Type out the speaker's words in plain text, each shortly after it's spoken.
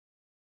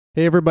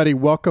Hey everybody,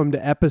 welcome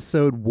to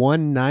episode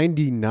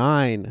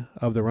 199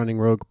 of the Running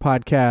Rogue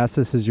podcast.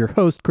 This is your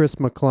host, Chris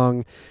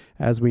McClung,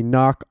 as we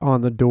knock on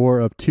the door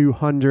of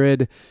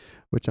 200,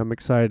 which I'm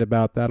excited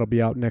about. That'll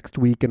be out next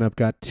week, and I've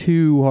got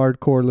two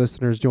hardcore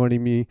listeners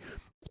joining me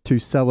to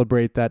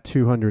celebrate that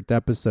 200th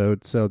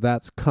episode, so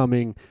that's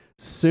coming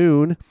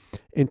soon.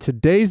 In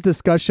today's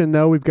discussion,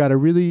 though, we've got a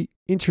really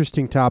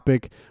interesting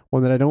topic,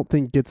 one that I don't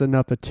think gets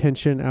enough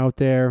attention out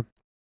there,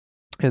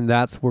 and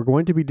that's we're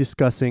going to be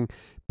discussing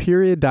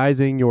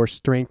periodizing your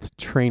strength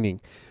training.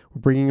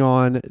 We're bringing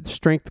on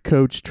strength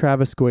coach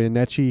Travis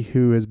Goyeneche,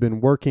 who has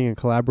been working and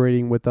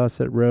collaborating with us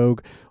at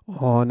Rogue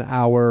on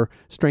our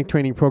strength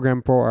training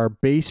program for our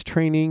base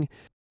training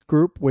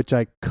group, which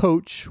I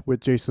coach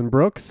with Jason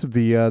Brooks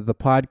via the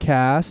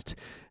podcast.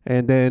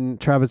 And then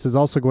Travis is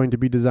also going to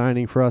be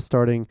designing for us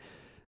starting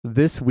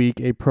this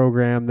week a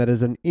program that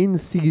is an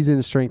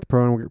in-season strength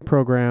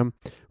program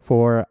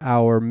for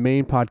our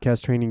main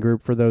podcast training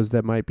group for those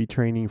that might be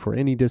training for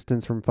any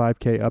distance from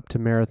 5K up to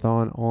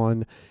marathon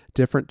on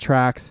different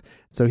tracks.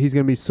 So he's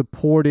going to be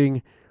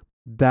supporting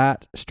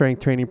that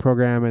strength training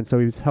program. And so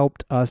he's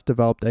helped us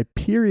develop a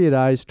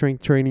periodized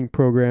strength training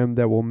program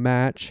that will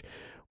match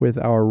with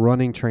our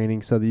running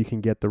training so that you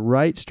can get the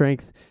right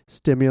strength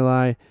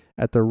stimuli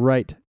at the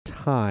right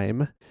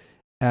time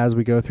as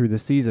we go through the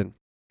season.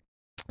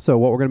 So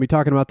what we're going to be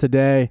talking about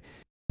today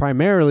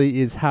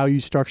primarily is how you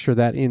structure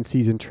that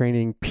in-season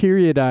training,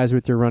 periodize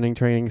with your running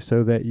training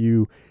so that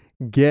you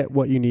get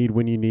what you need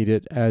when you need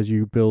it as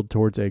you build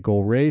towards a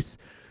goal race.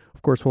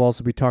 Of course, we'll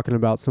also be talking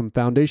about some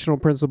foundational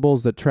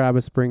principles that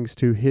Travis brings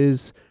to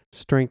his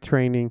strength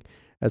training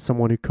as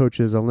someone who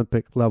coaches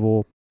Olympic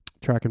level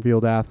track and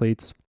field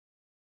athletes.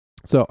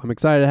 So I'm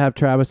excited to have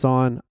Travis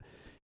on.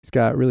 He's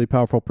got a really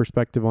powerful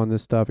perspective on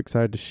this stuff.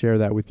 Excited to share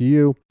that with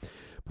you.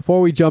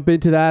 Before we jump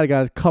into that, I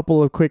got a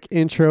couple of quick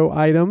intro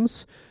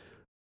items.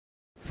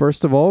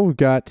 First of all, we've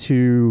got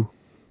to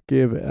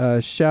give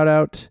a shout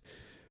out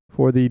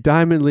for the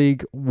Diamond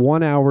League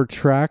 1 hour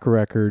track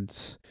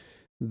records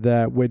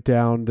that went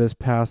down this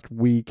past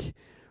week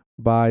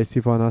by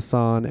Sifan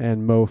Hassan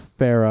and Mo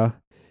Farah.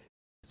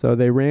 So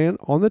they ran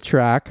on the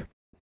track,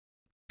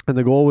 and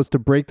the goal was to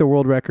break the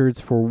world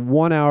records for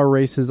 1 hour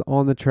races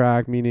on the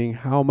track, meaning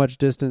how much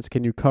distance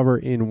can you cover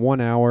in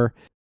 1 hour.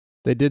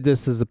 They did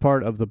this as a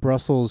part of the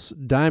Brussels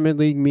Diamond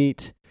League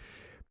meet,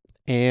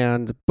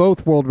 and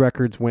both world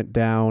records went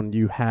down.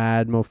 You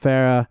had Mo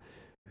Farah,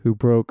 who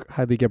broke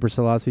Haile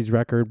Gebrselassie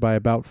record by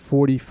about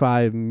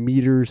 45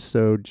 meters,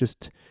 so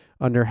just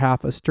under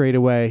half a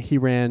straightaway. He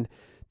ran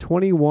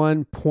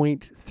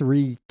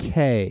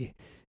 21.3K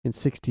in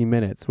 60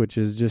 minutes, which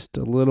is just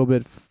a little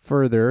bit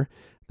further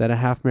than a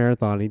half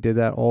marathon. He did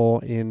that all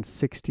in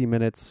 60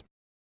 minutes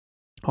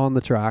on the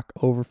track,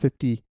 over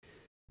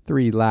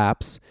 53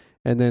 laps.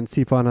 And then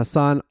Sifan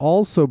Hassan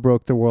also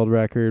broke the world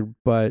record,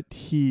 but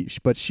she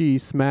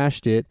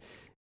smashed it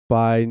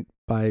by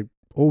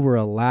over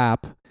a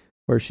lap,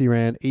 where she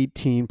ran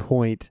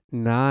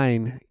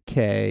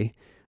 18.9K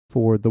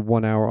for the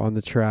 1 hour on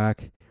the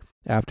track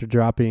after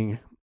dropping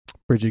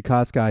Brigid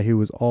Kosgei, who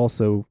was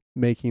also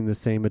making the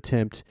same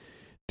attempt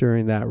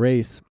during that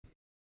race.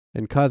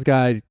 And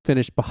Kosgei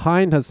finished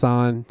behind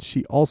Hassan.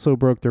 She also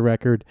broke the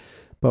record,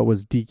 but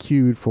was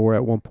DQ'd for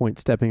at one point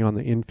stepping on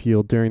the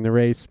infield during the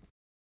race.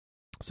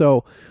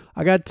 So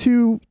I got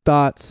two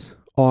thoughts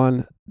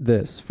on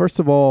this. First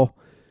of all,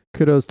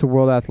 kudos to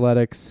World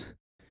Athletics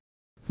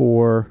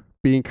for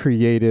being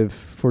creative,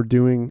 for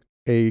doing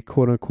a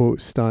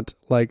quote-unquote stunt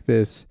like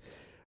this.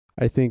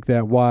 I think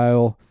that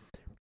while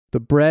the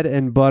bread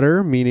and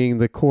butter, meaning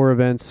the core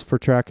events for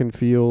track and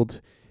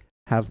field,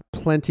 have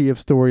plenty of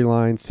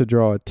storylines to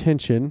draw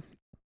attention,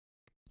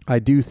 I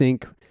do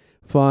think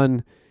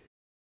fun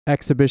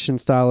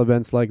exhibition-style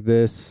events like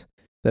this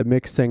that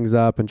mix things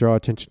up and draw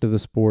attention to the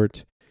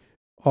sport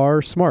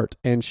are smart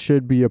and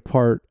should be a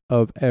part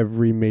of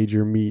every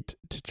major meet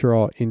to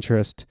draw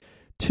interest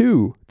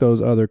to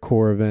those other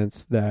core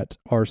events that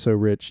are so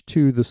rich,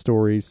 to the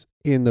stories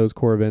in those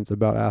core events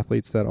about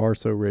athletes that are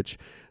so rich.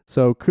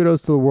 So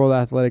kudos to the World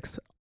Athletics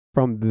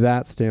from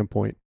that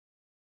standpoint.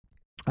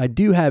 I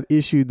do have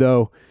issue,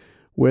 though,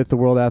 with the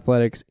World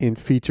Athletics in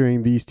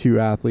featuring these two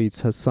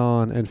athletes,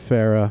 Hassan and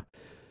Farah.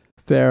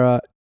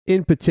 Farah,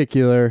 in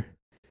particular,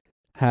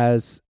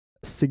 has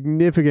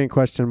significant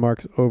question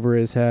marks over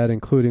his head,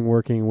 including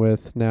working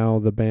with now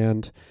the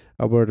band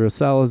Alberto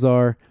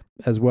Salazar,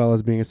 as well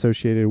as being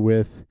associated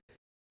with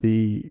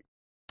the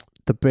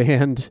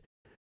band,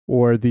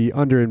 or the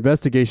under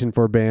investigation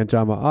for band,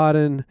 Jama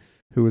Aden,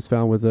 who was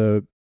found with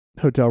a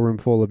hotel room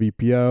full of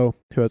EPO,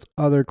 who has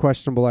other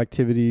questionable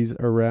activities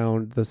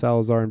around the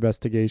Salazar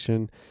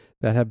investigation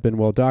that have been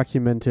well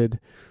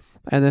documented.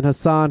 And then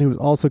Hassan, who was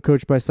also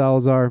coached by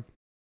Salazar,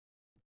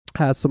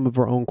 has some of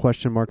her own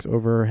question marks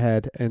over her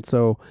head. And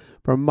so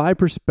from my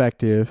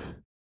perspective,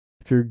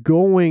 if you're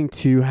going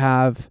to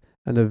have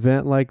an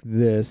event like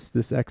this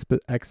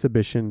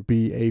exhibition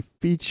be a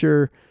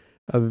feature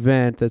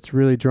event that's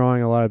really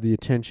drawing a lot of the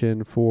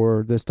attention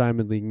for this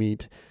Diamond League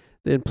meet,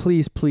 then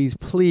please, please,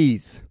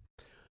 please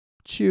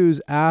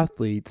choose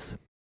athletes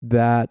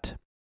that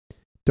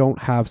don't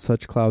have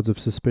such clouds of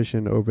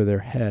suspicion over their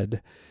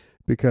head,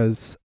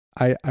 because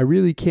I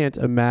really can't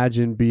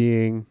imagine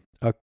being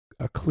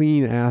a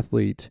clean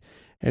athlete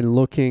and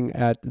looking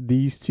at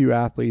these two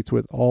athletes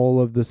with all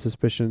of the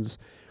suspicions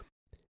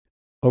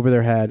over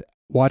their head,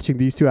 watching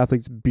these two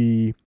athletes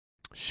be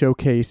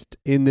showcased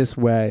in this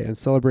way and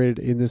celebrated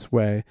in this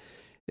way.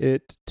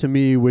 It, to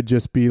me, would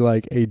just be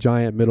like a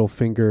giant middle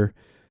finger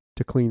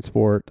to clean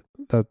sport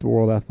that the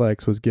World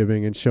Athletics was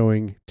giving and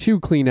showing two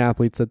clean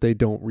athletes that they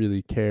don't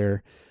really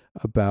care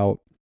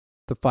about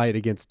the fight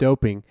against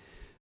doping.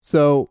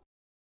 So,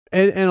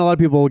 and a lot of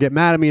people will get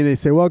mad at me and they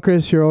say, well,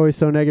 Chris, you're always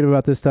so negative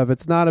about this stuff.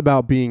 It's not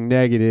about being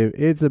negative.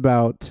 It's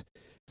about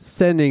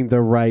sending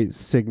the right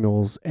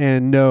signals.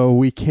 And no,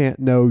 we can't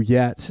know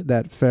yet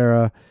that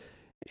Farah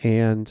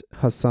and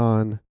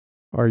Hassan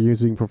are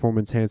using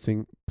performance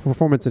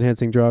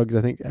enhancing drugs.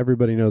 I think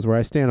everybody knows where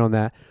I stand on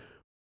that.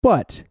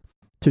 But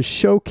to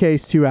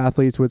showcase two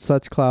athletes with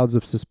such clouds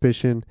of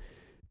suspicion,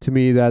 to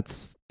me,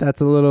 that's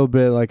a little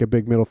bit like a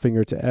big middle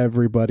finger to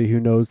everybody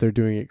who knows they're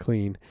doing it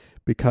clean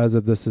because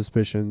of the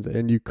suspicions.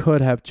 And you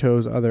could have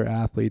chose other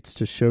athletes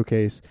to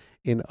showcase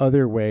in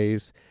other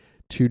ways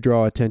to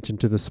draw attention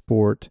to the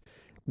sport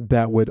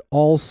that would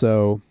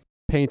also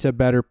paint a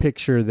better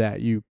picture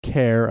that you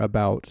care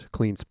about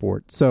clean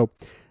sport. So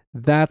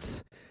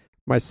that's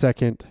my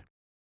second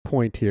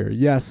point here.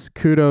 Yes,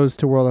 kudos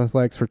to World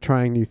Athletics for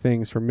trying new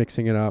things, for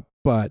mixing it up.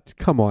 But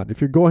come on,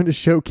 if you're going to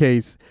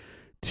showcase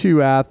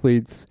two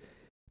athletes,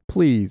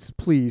 please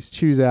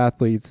choose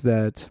athletes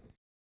that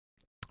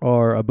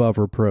are above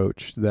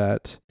reproach,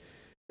 that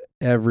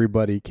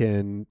everybody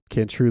can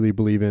truly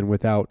believe in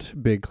without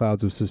big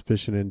clouds of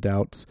suspicion and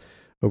doubts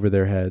over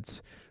their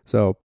heads.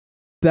 So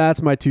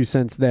that's my 2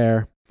 cents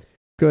there.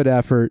 Good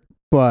effort,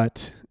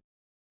 but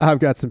I've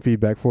got some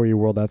feedback for you,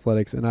 World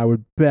Athletics, and I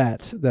would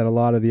bet that a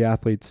lot of the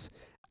athletes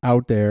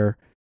out there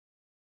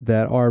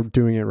that are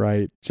doing it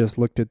right just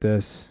looked at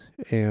this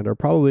and are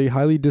probably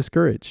highly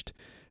discouraged,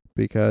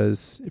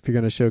 because if you're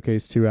going to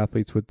showcase two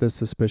athletes with this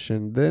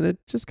suspicion, then it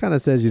just kind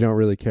of says you don't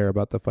really care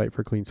about the fight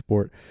for clean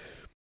sport.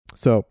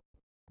 So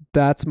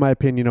that's my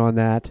opinion on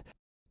that.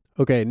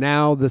 Okay,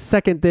 now the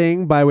second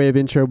thing, by way of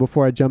intro,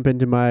 before I jump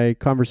into my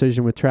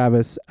conversation with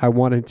Travis, I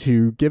wanted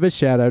to give a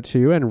shout out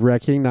to and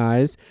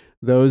recognize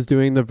those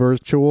doing the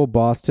virtual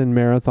Boston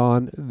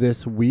Marathon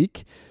this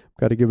week.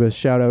 Got to give a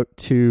shout out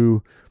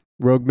to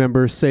Rogue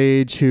member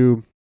Sage,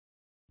 who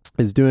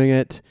is doing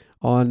it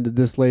on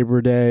this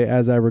Labor Day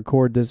as I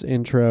record this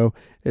intro.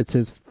 It's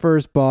his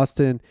first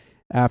Boston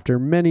after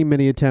many,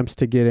 many attempts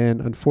to get in.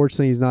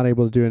 Unfortunately, he's not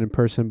able to do it in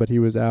person, but he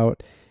was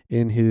out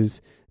in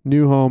his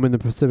new home in the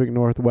Pacific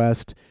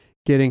Northwest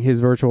getting his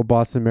virtual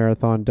Boston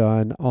Marathon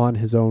done on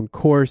his own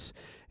course,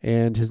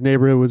 and his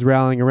neighborhood was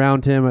rallying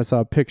around him. I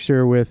saw a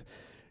picture with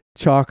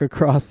chalk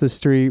across the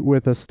street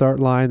with a start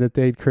line that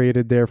they'd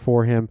created there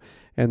for him,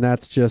 and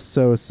that's just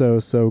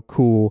so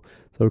cool.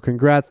 So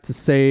congrats to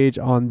Sage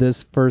on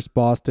this first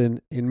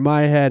Boston. In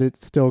my head, it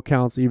still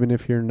counts even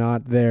if you're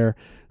not there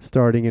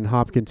starting in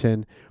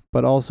Hopkinton.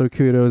 But also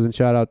kudos and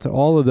shout out to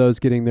all of those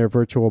getting their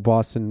virtual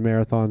Boston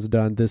marathons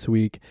done this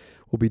week.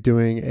 We'll be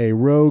doing a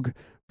Rogue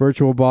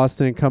virtual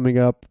Boston coming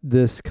up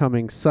this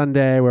coming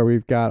Sunday, where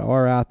we've got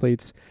our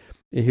athletes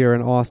here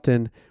in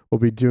Austin. We'll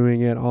be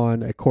doing it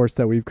on a course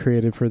that we've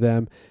created for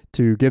them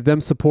to give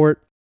them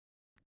support.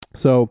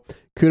 So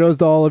kudos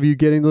to all of you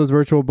getting those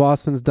virtual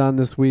Bostons done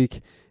this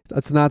week.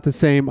 That's not the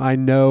same, I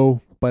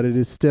know, but it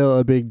is still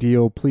a big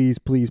deal. Please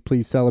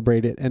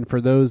celebrate it. And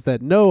for those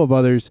that know of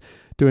others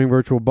doing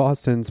virtual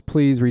Bostons,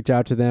 please reach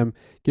out to them.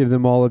 Give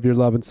them all of your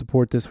love and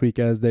support this week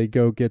as they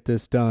go get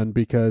this done,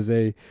 because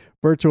a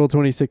virtual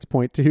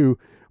 26.2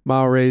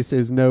 mile race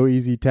is no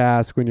easy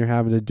task when you're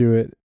having to do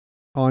it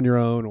on your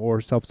own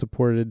or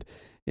self-supported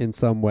in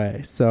some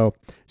way. So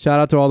shout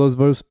out to all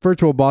those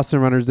virtual Boston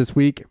runners this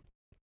week.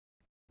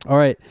 All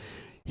right,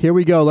 here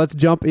we go. Let's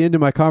jump into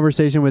my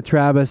conversation with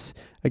Travis.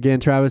 Again,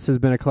 Travis has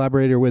been a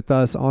collaborator with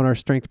us on our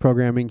strength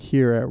programming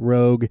here at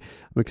Rogue.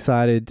 I'm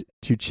excited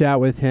to chat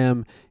with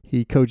him.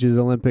 He coaches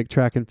Olympic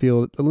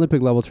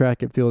level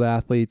track and field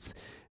athletes.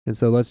 And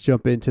so let's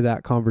jump into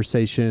that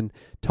conversation,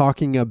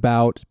 talking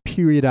about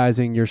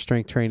periodizing your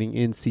strength training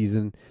in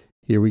season.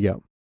 Here we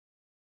go.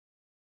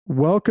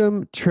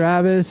 Welcome,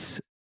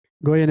 Travis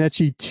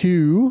Goyeneche,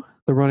 to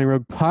the Running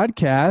Rogue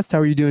podcast. How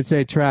are you doing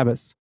today,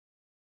 Travis?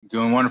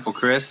 Doing wonderful,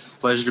 Chris.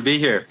 Pleasure to be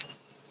here.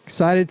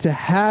 Excited to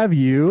have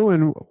you,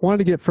 and wanted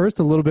to get first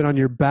a little bit on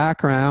your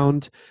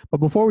background. But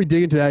before we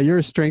dig into that, you're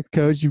a strength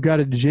coach. You've got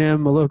a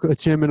local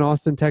gym in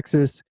Austin,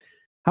 Texas.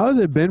 How has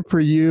it been for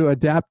you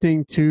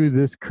adapting to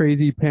this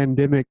crazy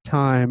pandemic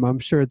time? I'm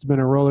sure it's been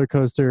a roller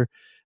coaster,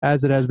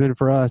 as it has been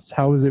for us.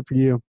 How was it for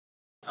you?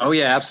 Oh,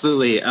 yeah,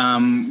 absolutely.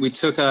 We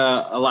took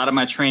a lot of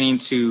my training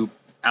to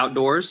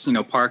outdoors,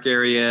 park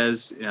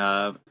areas.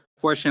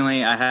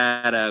 Fortunately, I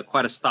had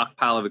quite a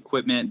stockpile of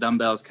equipment,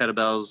 dumbbells,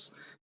 kettlebells,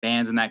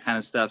 bands and that kind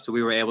of stuff. So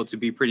we were able to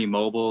be pretty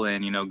mobile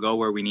and, go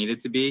where we needed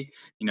to be,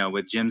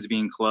 with gyms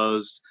being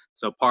closed.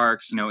 So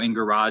parks, in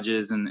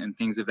garages and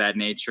things of that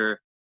nature.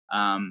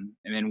 And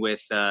then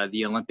with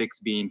the Olympics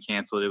being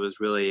canceled, it was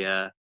really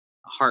a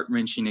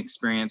heart-wrenching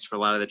experience for a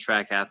lot of the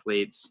track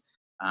athletes.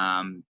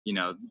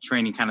 The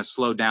training kind of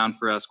slowed down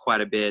for us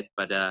quite a bit,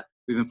 but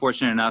we've been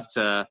fortunate enough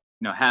to,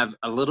 have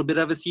a little bit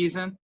of a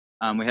season.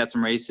 We had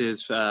some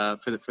races for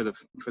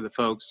the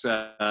folks.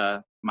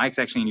 Mike's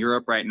actually in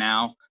Europe right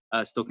now,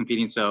 still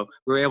competing, so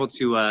we were able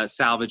to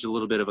salvage a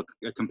little bit of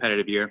a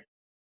competitive year.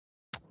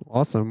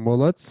 Awesome. Well,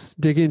 let's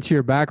dig into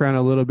your background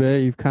a little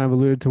bit. You've kind of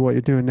alluded to what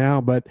you're doing now,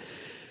 but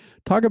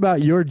talk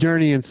about your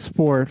journey in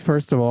sport,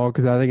 first of all,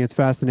 because I think it's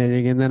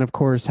fascinating. And then, of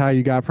course, how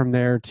you got from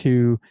there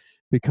to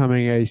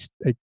becoming a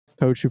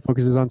coach who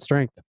focuses on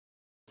strength.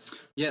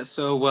 Yeah,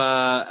 so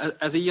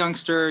as a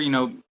youngster,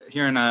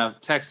 here in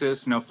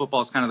Texas,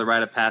 football is kind of the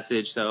rite of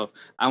passage. So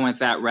I went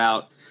that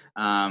route.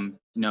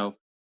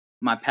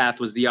 My path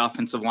was the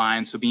offensive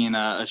line. So being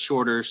a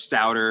shorter,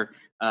 stouter,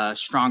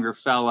 stronger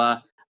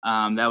fella,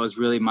 that was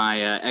really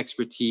my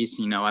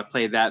expertise. I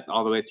played that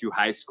all the way through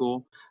high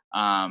school.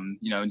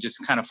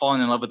 Just kind of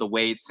falling in love with the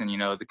weights and,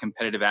 the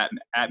competitive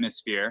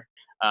atmosphere.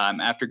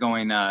 After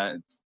going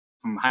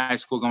from high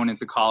school going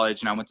into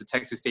college, and I went to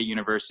Texas State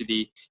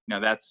University,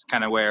 that's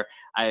kind of where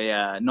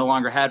I no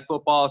longer had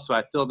football. So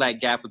I filled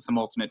that gap with some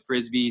ultimate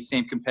Frisbee,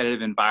 same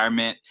competitive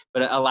environment,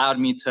 but it allowed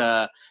me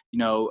to,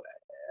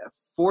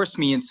 force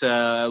me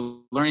into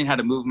learning how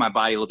to move my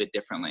body a little bit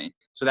differently.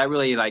 So that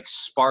really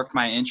sparked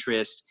my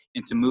interest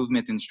into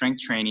movement and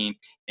strength training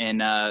and,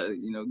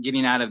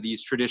 getting out of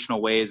these traditional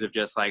ways of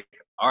just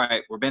all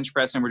right, we're bench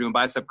pressing, we're doing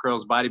bicep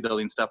curls,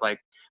 bodybuilding stuff.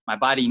 My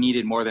body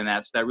needed more than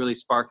that. So that really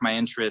sparked my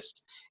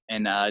interest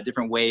in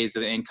different ways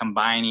in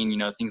combining,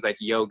 things like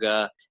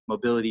yoga,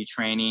 mobility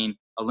training,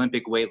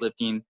 Olympic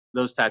weightlifting,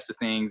 those types of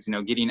things,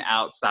 getting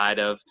outside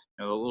of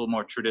a little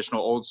more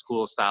traditional old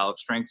school style of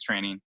strength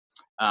training.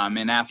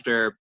 And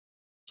after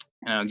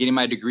getting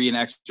my degree in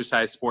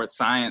exercise sports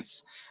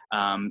science,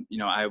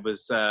 I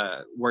was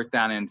worked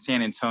down in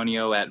San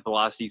Antonio at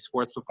Velocity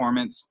Sports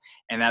Performance.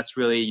 And that's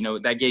really,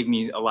 that gave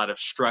me a lot of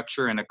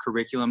structure and a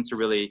curriculum to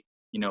really,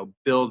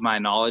 build my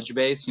knowledge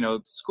base.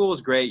 School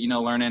is great,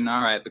 learning,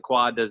 all right, the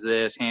quad does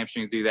this,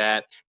 hamstrings do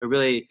that. But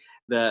really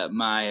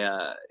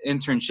my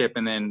internship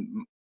and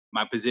then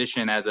my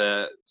position as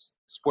a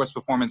sports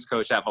performance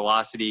coach at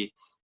Velocity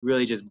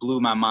really just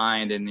blew my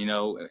mind and,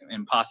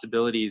 and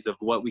possibilities of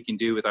what we can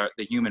do with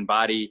the human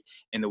body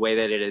and the way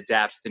that it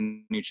adapts to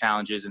new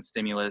challenges and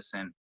stimulus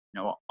and,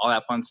 all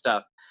that fun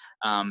stuff.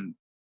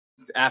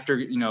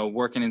 After,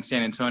 working in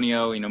San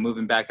Antonio,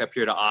 moving back up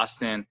here to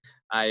Austin,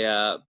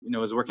 I,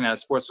 was working at a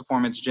sports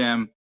performance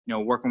gym,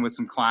 working with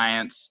some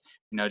clients,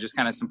 just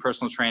kind of some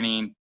personal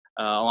training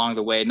along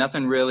the way.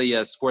 Nothing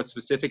really sports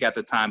specific at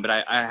the time, but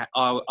I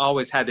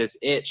always had this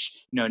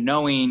itch,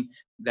 knowing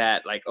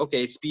that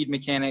okay, speed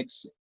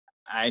mechanics,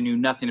 I knew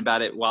nothing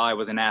about it while I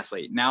was an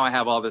athlete. Now I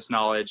have all this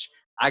knowledge.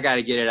 I got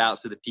to get it out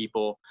to the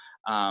people.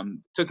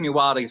 Took me a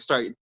while to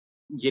start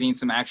getting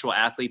some actual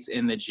athletes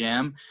in the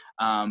gym.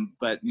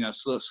 But,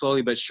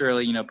 slowly but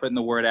surely, putting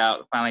the word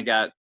out, finally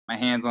got my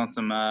hands on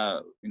some,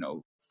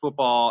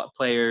 football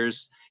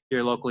players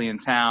here locally in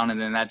town.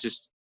 And then that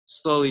just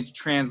slowly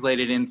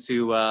translated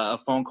into a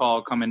phone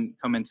call coming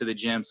to the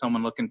gym,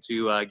 someone looking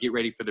to get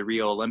ready for the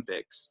Rio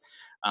Olympics.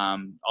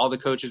 All the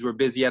coaches were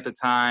busy at the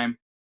time.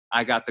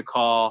 I got the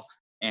call,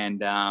 and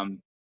that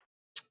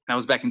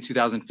was back in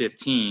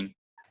 2015,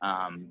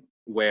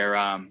 where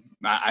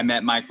I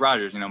met Mike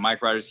Rogers.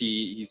 Mike Rogers,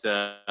 he's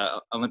an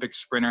Olympic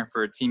sprinter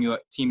for Team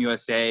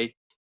USA.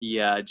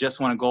 He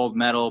just won a gold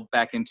medal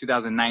back in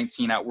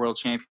 2019 at World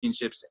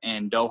Championships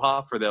in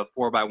Doha for the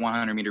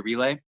 4x100 meter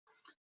relay.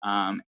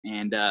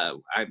 And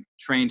I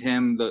trained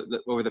him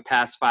over the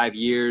past 5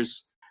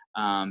 years,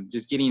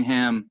 just getting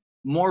him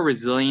more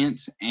resilient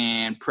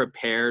and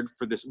prepared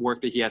for this work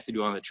that he has to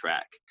do on the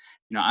track.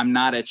 I'm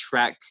not a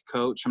track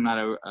coach. I'm not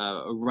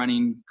a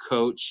running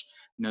coach,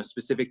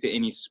 specific to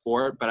any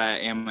sport, but I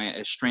am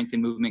a strength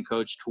and movement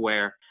coach to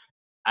where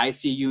I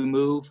see you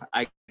move.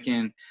 I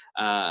can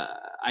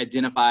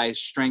identify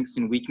strengths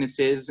and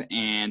weaknesses.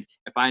 And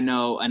if I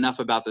know enough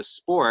about the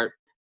sport,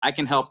 I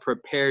can help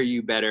prepare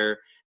you better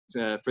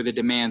for the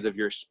demands of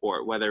your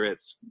sport, whether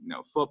it's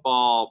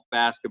football,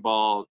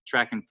 basketball,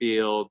 track and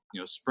field,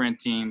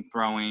 sprinting,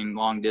 throwing,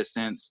 long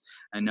distance.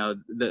 I know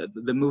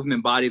the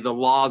movement body, the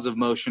laws of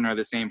motion are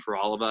the same for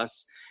all of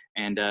us,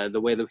 and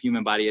the way the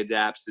human body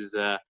adapts is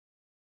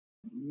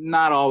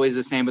not always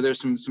the same. But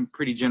there's some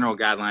pretty general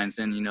guidelines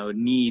and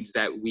needs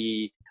that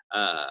we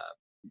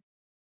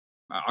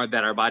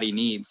that our body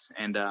needs,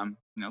 and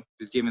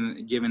just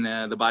giving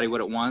the body what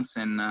it wants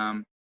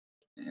and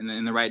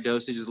in the right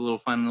dosage is a little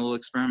fun, a little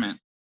experiment.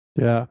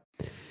 Yeah.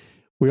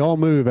 We all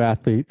move,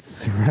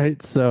 athletes, right?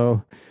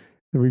 So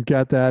we've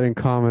got that in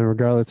common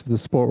regardless of the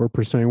sport we're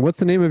pursuing. What's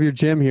the name of your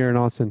gym here in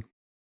Austin?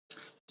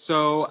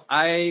 So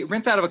I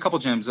rent out of a couple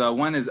gyms.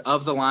 One is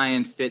Of the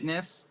Lion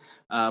Fitness.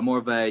 more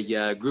of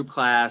a group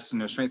class,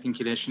 strength and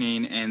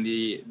conditioning. And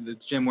the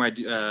gym where I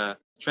do,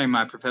 train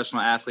my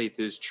professional athletes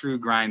is True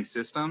Grind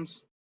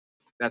Systems.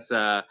 That's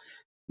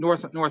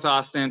North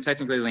Austin,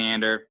 technically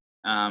Leander.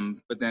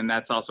 But then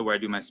that's also where I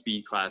do my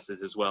speed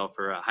classes as well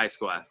for high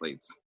school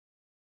athletes.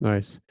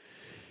 Nice.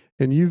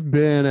 And you've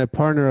been a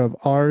partner of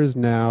ours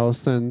now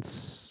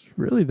since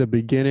really the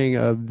beginning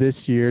of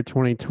this year,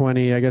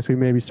 2020. I guess we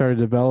maybe started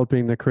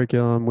developing the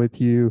curriculum with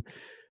you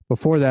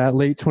before that,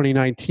 late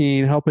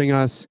 2019, helping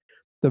us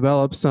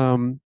develop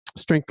some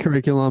strength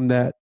curriculum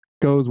that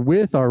goes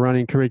with our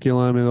running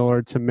curriculum in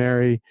order to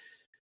marry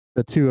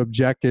the two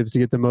objectives to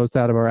get the most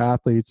out of our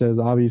athletes, as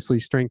obviously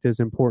strength is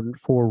important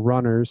for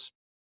runners.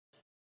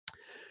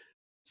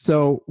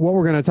 So what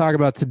we're going to talk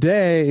about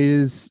today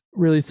is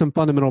really some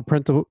fundamental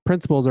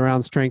principles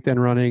around strength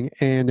and running,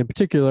 and in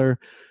particular,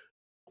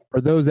 for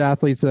those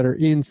athletes that are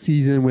in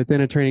season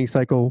within a training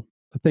cycle,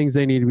 the things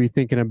they need to be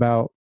thinking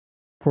about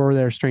for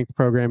their strength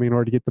programming in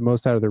order to get the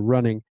most out of their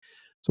running.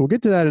 So we'll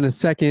get to that in a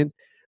second,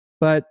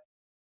 but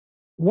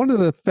one of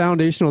the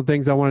foundational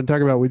things I want to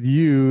talk about with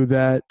you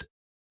that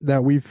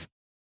we've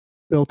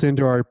built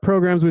into our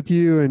programs with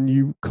you and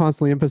you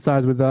constantly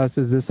emphasize with us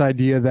is this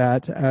idea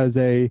that as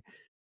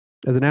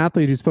an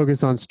athlete who's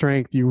focused on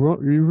strength, you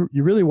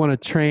really want to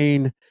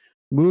train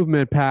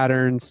movement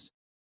patterns,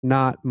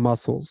 not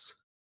muscles.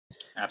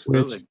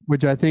 Absolutely.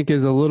 Which I think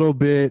is a little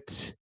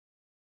bit,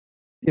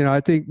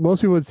 I think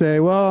most people would say,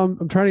 well,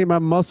 I'm trying to get my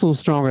muscles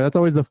stronger. That's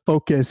always the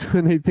focus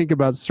when they think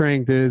about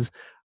strength is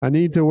I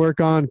need to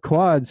work on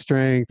quad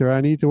strength or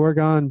I need to work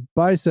on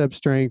bicep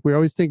strength. We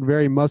always think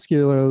very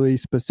muscularly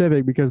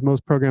specific because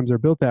most programs are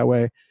built that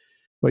way.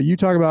 But you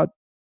talk about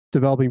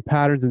developing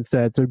patterns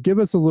instead. So give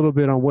us a little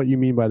bit on what you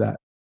mean by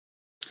that.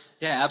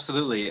 Yeah,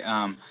 absolutely.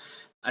 I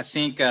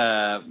think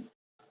a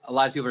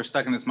lot of people are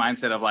stuck in this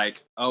mindset of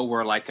like, oh,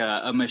 we're like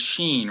a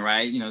machine,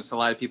 right? So a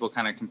lot of people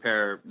kind of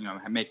compare,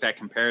 make that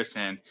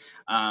comparison.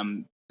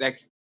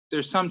 That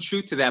there's some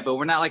truth to that, but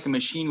we're not like a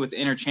machine with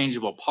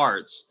interchangeable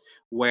parts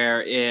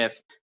where if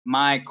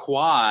my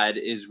quad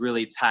is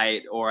really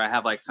tight or I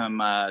have like some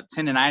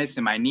tendonitis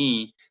in my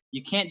knee,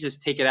 you can't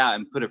just take it out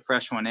and put a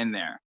fresh one in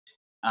there.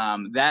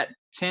 That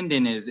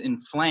tendon is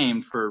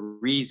inflamed for a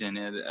reason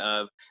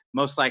of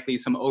most likely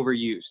some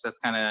overuse. That's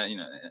kind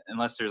of,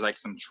 unless there's like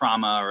some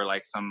trauma or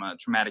like some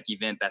traumatic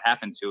event that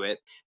happened to it,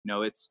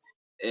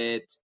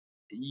 it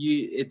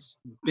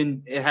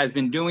has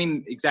been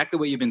doing exactly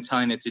what you've been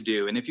telling it to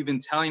do. And if you've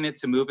been telling it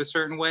to move a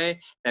certain way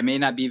that may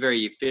not be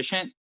very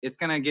efficient, it's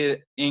going to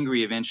get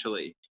angry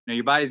eventually.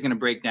 Your body's going to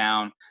break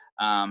down,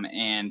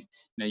 and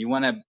you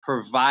want to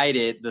provide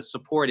it the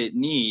support it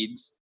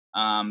needs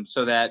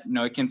so that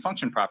it can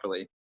function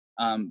properly.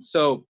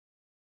 So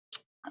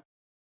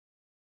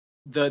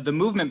the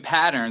movement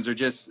patterns are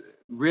just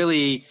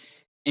really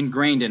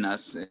ingrained in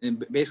us,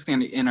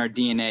 basically in our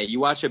DNA. You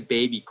watch a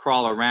baby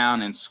crawl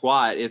around and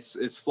squat;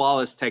 it's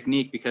flawless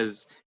technique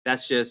because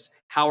that's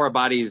just how our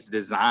body is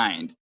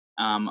designed.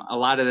 A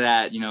lot of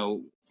that,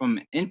 from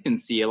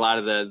infancy, a lot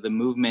of the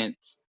movement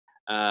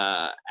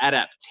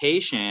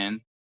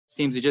adaptation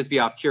seems to just be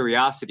off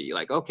curiosity.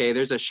 Like, okay,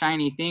 there's a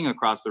shiny thing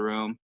across the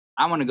room.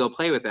 I want to go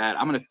play with that.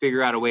 I'm going to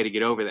figure out a way to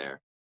get over there.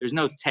 There's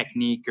no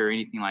technique or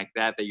anything like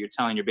that you're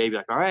telling your baby,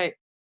 like, all right,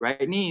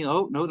 right knee.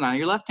 Oh, no, not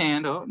your left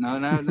hand. Oh, no,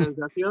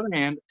 that's the other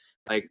hand.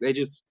 Like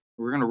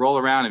we're going to roll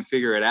around and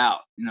figure it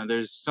out.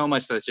 There's so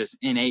much that's just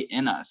innate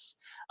in us.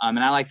 And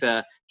I like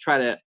to try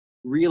to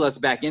reel us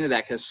back into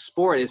that because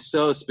sport is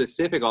so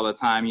specific all the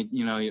time.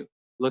 You're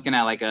looking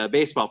at like a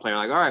baseball player,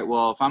 like, all right,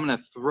 well, if I'm going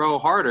to throw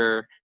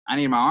harder, I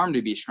need my arm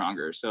to be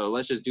stronger. So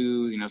let's just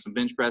do, some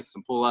bench press,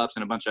 some pull-ups,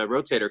 and a bunch of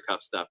rotator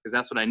cuff stuff because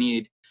that's what I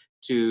need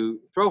to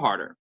throw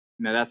harder.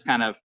 That's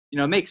kind of,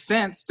 it makes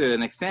sense to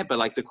an extent, but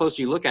like the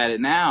closer you look at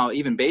it now,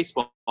 even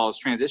baseball is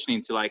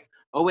transitioning to like,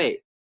 oh, wait,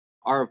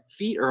 our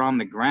feet are on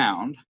the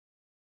ground.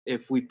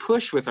 If we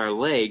push with our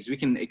legs, we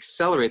can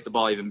accelerate the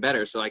ball even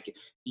better. So like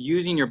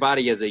using your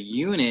body as a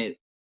unit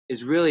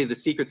is really the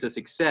secret to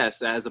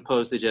success as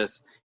opposed to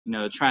just,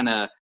 trying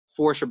to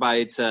force your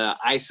body to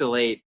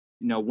isolate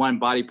one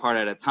body part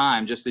at a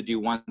time just to do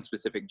one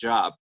specific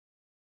job.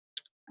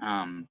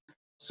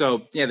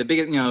 So yeah, the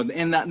biggest,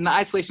 in the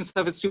isolation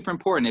stuff, it's super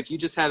important. If you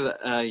just had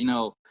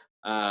a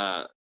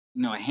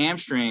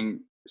hamstring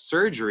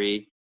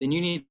surgery, then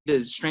you need to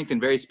strengthen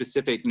very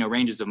specific,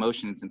 ranges of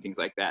motions and things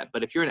like that.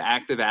 But if you're an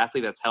active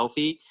athlete that's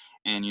healthy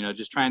and,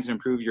 just trying to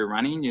improve your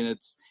running,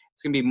 it's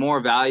going to be more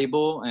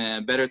valuable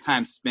and better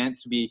time spent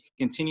to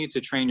continue to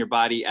train your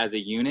body as a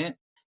unit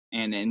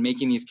and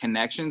making these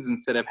connections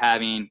instead of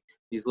having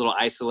these little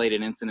isolated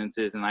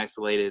incidences and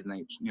isolated,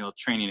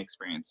 training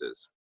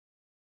experiences.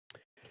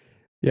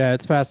 Yeah,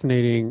 it's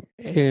fascinating.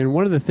 And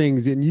one of the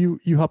things, and you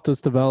helped us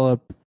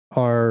develop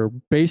our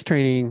base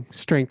training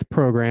strength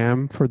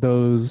program for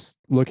those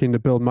looking to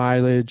build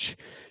mileage.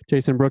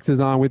 Jason Brooks is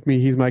on with me.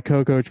 He's my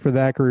co-coach for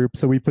that group.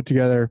 So we put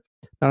together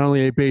not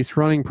only a base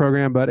running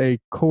program, but a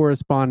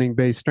corresponding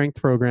base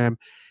strength program,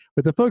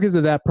 with the focus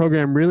of that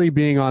program really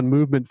being on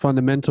movement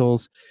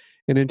fundamentals.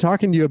 And in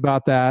talking to you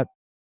about that,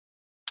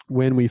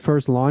 when we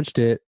first launched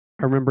it,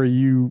 I remember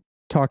you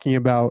talking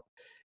about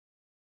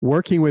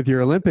working with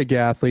your Olympic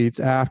athletes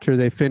after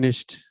they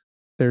finished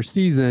their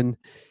season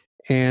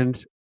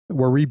and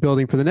were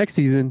rebuilding for the next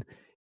season,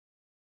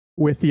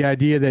 with the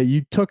idea that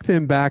you took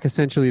them back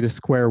essentially to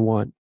square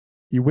one.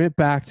 You went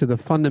back to the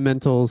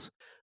fundamentals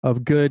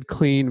of good,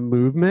 clean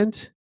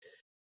movement.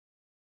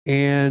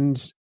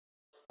 And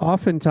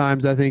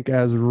oftentimes, I think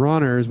as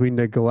runners, we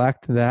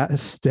neglect that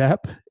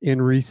step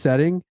in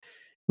resetting.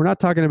 We're not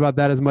talking about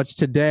that as much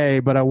today,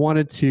 but I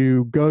wanted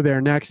to go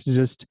there next to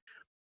just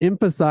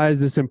emphasize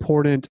this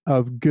importance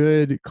of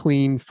good,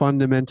 clean,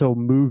 fundamental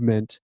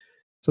movement.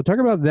 So talk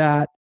about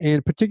that,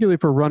 and particularly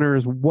for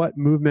runners, what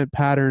movement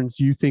patterns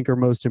you think are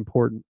most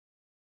important.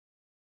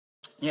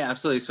 Yeah,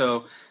 absolutely.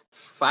 So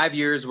 5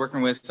 years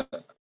working with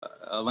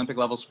Olympic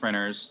level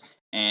sprinters,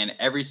 and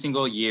every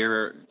single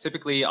year,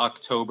 typically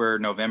October,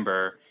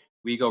 November,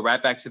 we go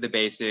right back to the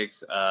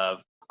basics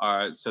of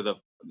our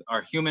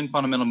human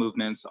fundamental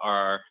movements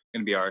are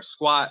going to be our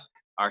squat,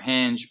 our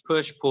hinge,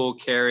 push, pull,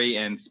 carry,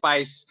 and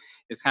spice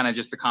is kind of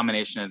just the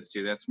combination of the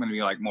two. That's going to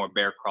be like more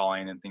bear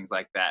crawling and things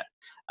like that.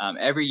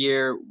 Every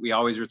year, we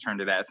always return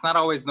to that. It's not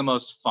always the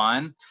most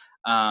fun,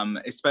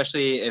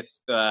 especially if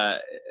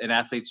an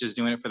athlete's just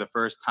doing it for the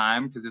first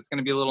time, because it's going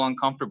to be a little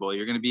uncomfortable.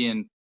 You're going to be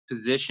in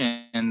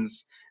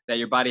positions that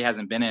your body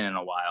hasn't been in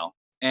a while,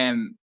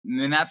 and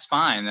that's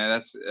fine.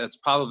 That's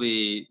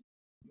probably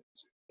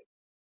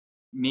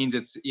means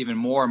it's even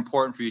more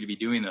important for you to be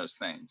doing those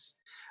things.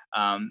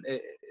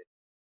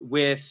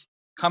 With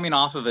coming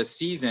off of a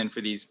season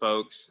for these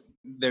folks,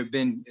 they've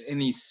been in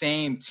these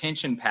same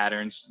tension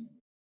patterns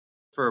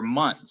for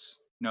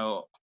months,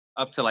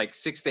 up to like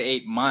 6 to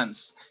 8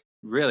 months,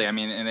 really. I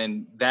mean, and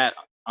then that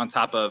on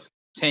top of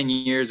 10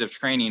 years of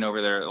training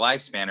over their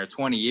lifespan, or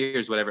 20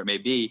 years, whatever it may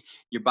be,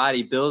 your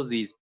body builds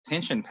these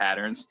tension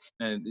patterns,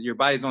 and your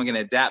body's only going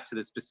to adapt to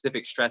the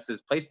specific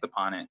stresses placed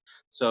upon it.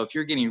 So if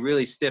you're getting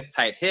really stiff,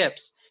 tight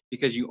hips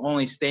because you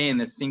only stay in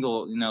this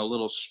single,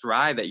 little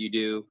stride that you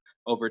do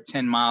over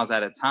 10 miles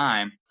at a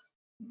time,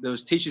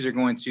 those tissues are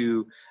going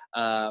to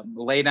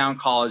lay down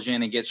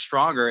collagen and get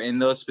stronger in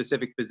those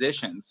specific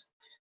positions.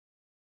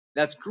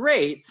 That's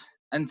great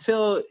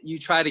until you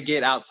try to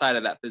get outside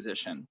of that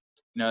position.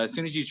 As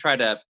soon as you try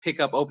to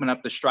open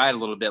up the stride a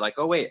little bit, like,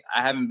 oh wait,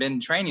 I haven't been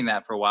training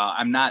that for a while,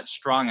 I'm not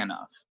strong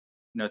enough,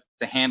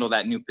 to handle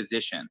that new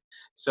position.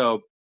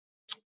 So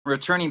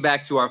returning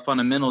back to our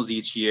fundamentals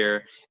each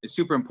year is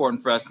super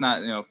important for us,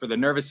 not, for the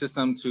nervous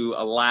system to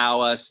allow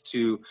us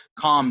to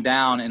calm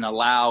down and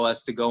allow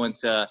us to go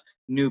into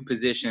new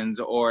positions,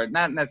 or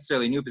not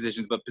necessarily new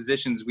positions, but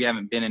positions we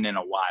haven't been in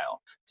a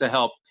while, to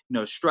help,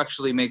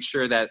 structurally make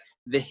sure that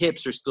the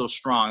hips are still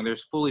strong, they're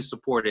fully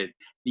supported,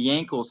 the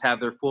ankles have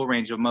their full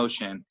range of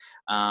motion,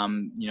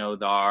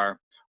 our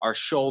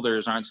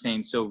shoulders aren't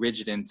staying so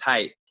rigid and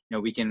tight.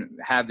 We can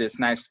have this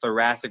nice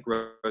thoracic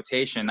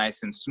rotation,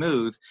 nice and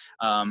smooth,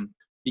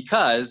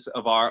 because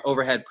of our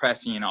overhead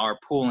pressing, our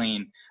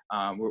pulling.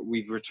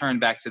 We've returned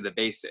back to the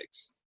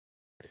basics.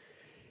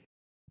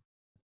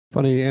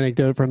 Funny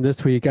anecdote from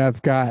this week.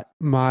 I've got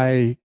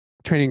my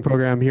training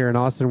program here in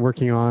Austin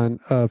working on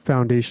a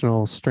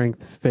foundational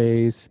strength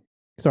phase.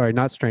 Sorry,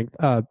 not strength,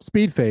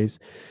 speed phase,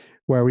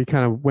 where we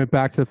kind of went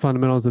back to the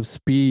fundamentals of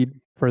speed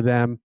for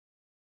them.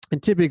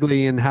 And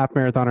typically in half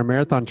marathon or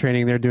marathon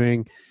training, they're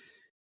doing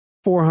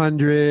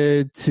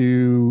 400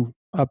 to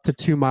up to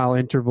 2 mile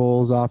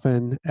intervals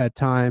often at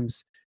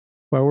times,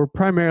 but we're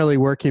primarily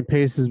working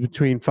paces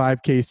between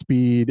 5K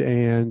speed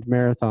and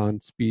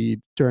marathon speed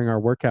during our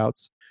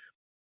workouts.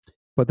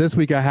 But this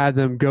week I had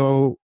them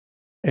go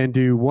and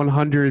do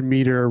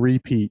 100-meter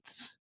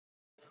repeats.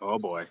 Oh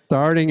boy.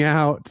 Starting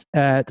out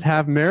at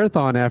half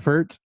marathon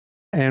effort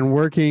and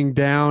working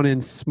down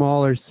in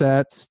smaller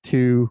sets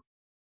to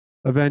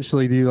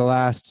eventually do the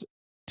last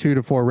 2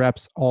 to 4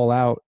 reps all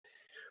out.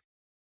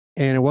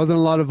 And it wasn't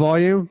a lot of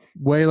volume,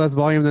 way less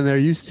volume than they're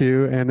used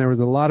to. And there was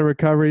a lot of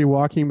recovery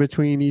walking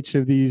between each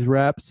of these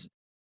reps.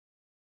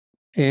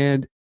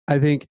 And I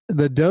think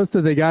the dose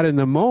that they got in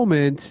the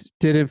moment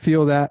didn't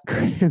feel that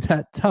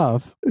that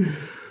tough.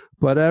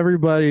 But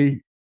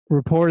everybody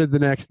reported the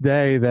next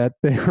day that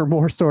they were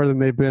more sore than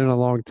they've been in a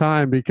long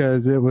time,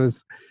 because it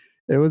was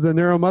a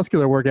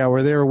neuromuscular workout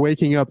where they were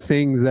waking up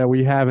things that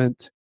we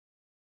haven't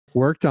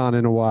worked on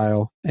in a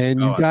while. And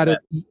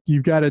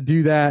you've got to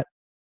do that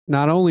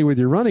not only with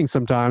your running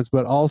sometimes,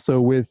 but also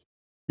with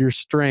your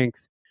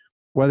strength,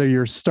 whether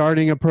you're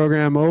starting a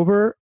program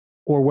over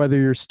or whether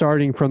you're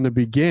starting from the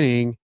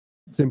beginning.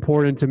 It's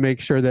important to make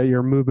sure that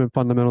your movement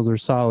fundamentals are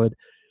solid.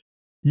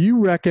 You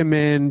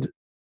recommend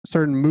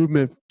certain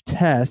movement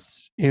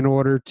tests in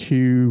order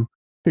to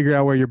figure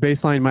out where your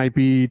baseline might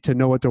be, to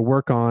know what to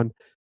work on.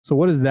 So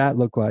what does that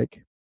look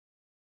like?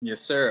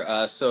 Yes,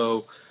 sir.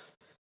 So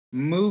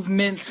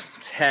movement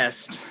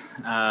test,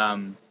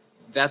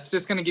 that's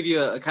just going to give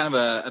you a kind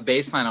of a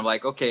baseline of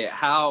like, okay,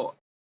 how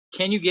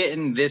can you get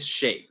in this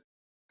shape,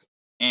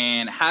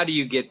 and how do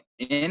you get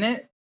in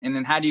it, and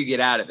then how do you get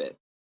out of it?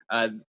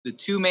 The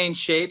two main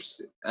shapes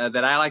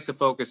that I like to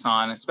focus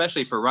on,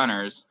 especially for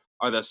runners,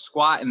 are the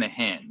squat and the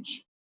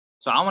hinge.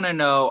 So I want to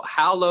know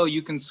how low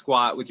you can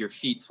squat with your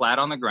feet flat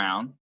on the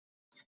ground.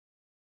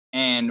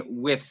 And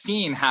with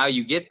seeing how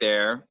you get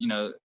there,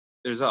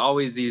 there's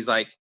always these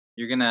like,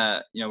 we're going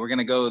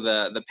to go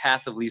the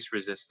path of least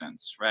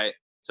resistance, right?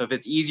 So if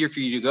it's easier for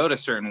you to go to a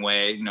certain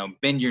way,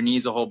 bend your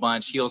knees a whole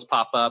bunch, heels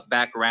pop up,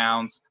 back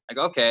rounds, like,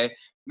 okay,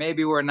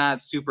 maybe we're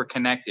not super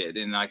connected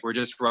and like we're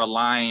just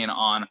relying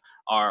on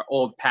our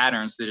old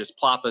patterns to just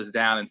plop us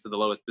down into the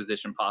lowest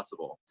position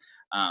possible.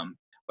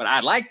 What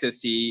I'd like to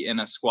see in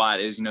a squat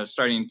is,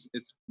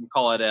 we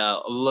call it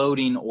a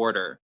loading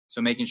order.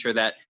 So making sure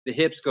that the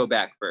hips go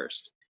back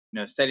first,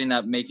 setting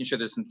up, making sure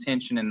there's some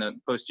tension in the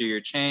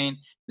posterior chain.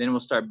 Then we'll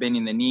start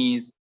bending the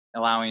knees,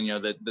 allowing,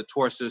 the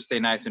torso to stay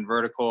nice and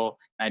vertical.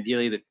 And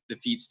ideally, the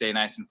feet stay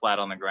nice and flat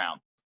on the ground.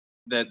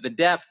 The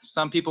depth,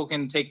 some people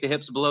can take the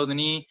hips below the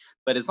knee,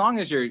 but as long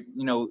as you're,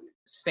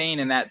 staying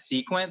in that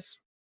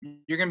sequence,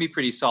 you're going to be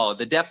pretty solid.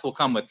 The depth will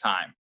come with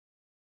time.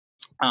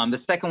 The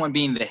second one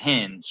being the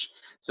hinge.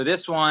 So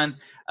this one,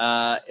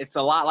 it's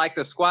a lot like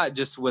the squat,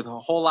 just with a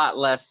whole lot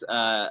less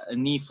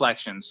knee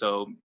flexion,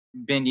 so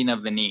bending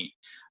of the knee.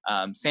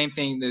 Same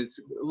thing, there's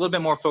a little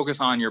bit more focus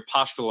on your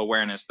postural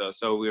awareness though.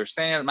 So we were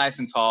standing up nice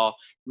and tall,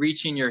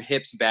 reaching your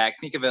hips back.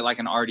 Think of it like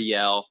an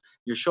RDL.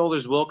 Your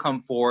shoulders will come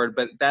forward,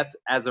 but that's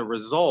as a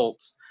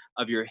result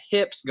of your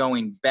hips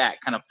going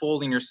back, kind of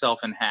folding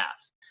yourself in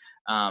half.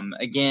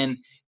 Again,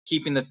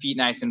 keeping the feet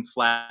nice and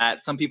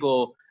flat. Some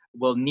people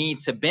will need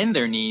to bend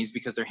their knees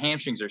because their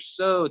hamstrings are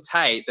so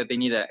tight that they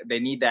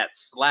need that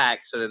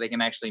slack so that they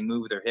can actually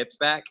move their hips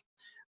back.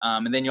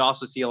 And then you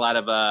also see a lot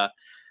of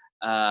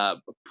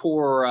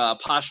poor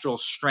postural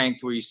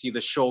strength where you see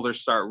the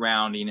shoulders start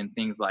rounding and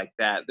things like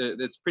that.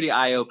 It's pretty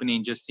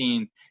eye-opening just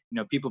seeing,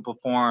 people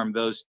perform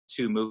those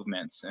two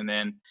movements. And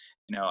then,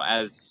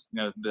 as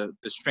the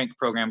strength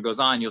program goes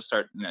on, you'll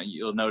start,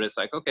 you'll notice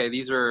like, okay,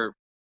 these are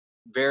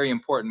very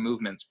important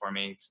movements for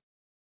me.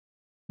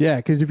 Yeah,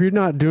 because if you're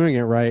not doing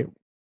it right,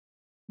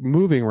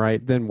 moving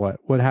right, then what?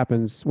 What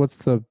happens? What's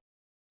the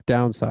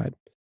downside?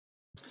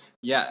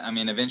 Yeah, I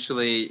mean,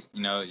 eventually,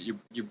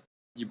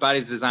 your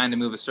body's designed to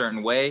move a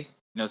certain way.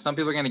 Some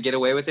people are going to get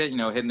away with it.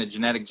 Hitting the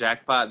genetic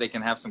jackpot, they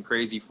can have some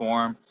crazy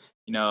form.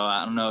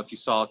 I don't know if you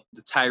saw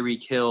the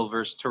Tyreek Hill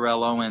versus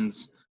Terrell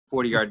Owens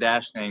 40-yard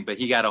dash thing, but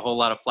he got a whole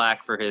lot of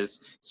flack for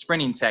his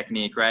sprinting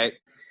technique, right?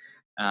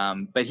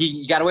 But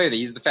he got away with it.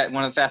 He's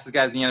one of the fastest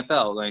guys in the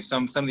NFL. Like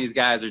some of these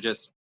guys are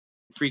just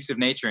freaks of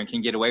nature and can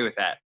get away with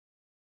that.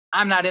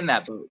 I'm not in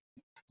that boat.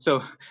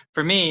 So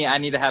for me, I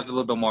need to have a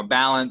little bit more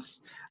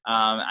balance.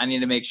 I need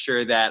to make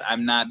sure that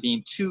I'm not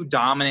being too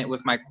dominant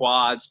with my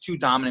quads, too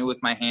dominant with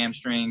my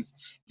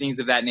hamstrings, things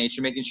of that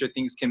nature, making sure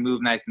things can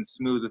move nice and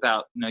smooth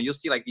without, you'll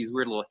see like these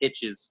weird little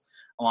hitches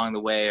along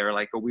the way or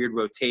like a weird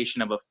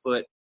rotation of a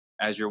foot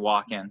as you're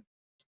walking.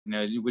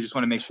 We just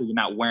want to make sure you're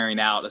not wearing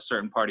out a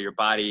certain part of your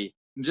body.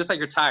 Just like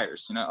your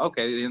tires,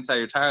 okay, the inside of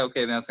your tire,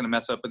 okay, then that's going to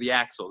mess up with the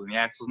axle. And the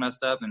axle's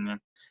messed up and,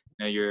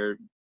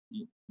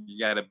 you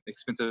got an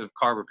expensive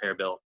car repair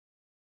bill.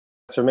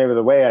 So maybe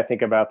the way I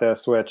think about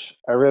this, which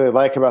I really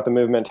like about the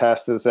movement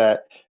test, is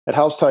that it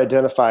helps to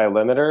identify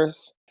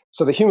limiters.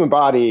 So the human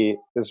body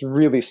is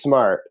really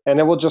smart and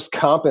it will just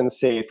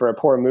compensate for a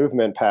poor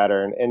movement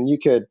pattern. And you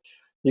could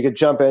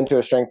jump into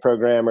a strength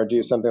program or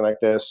do something like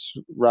this,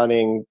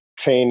 running,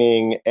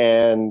 training,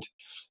 and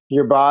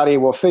your body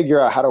will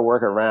figure out how to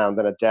work around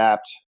and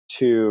adapt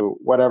to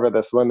whatever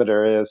this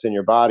limiter is in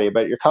your body.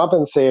 But your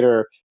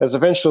compensator is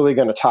eventually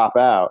going to top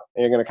out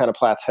and you're going to kind of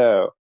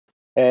plateau.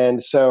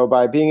 And so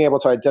by being able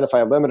to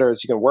identify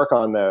limiters, you can work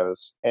on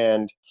those.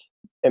 And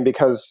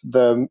because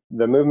the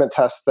movement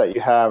tests that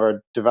you have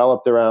are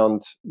developed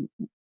around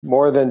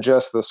more than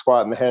just the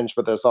squat and the hinge,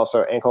 but there's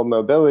also ankle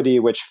mobility,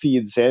 which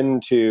feeds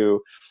into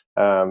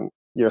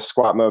your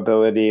squat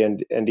mobility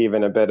and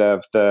even a bit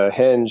of the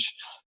hinge.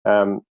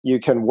 You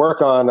can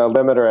work on a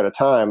limiter at a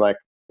time. Like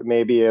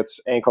maybe it's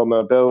ankle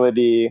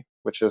mobility,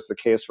 which is the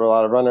case for a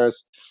lot of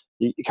runners.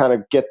 You kind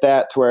of get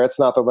that to where it's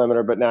not the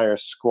limiter, but now your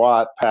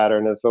squat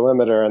pattern is the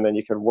limiter. And then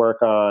you could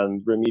work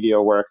on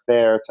remedial work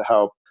there to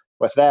help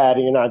with that.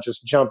 And you're not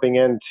just jumping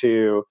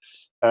into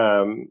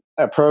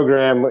a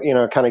program,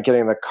 kind of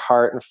getting the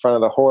cart in front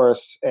of the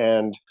horse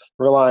and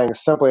relying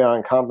simply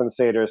on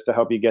compensators to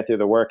help you get through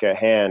the work at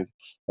hand.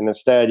 And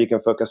instead, you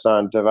can focus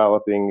on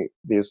developing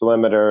these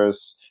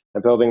limiters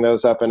and building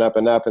those up and up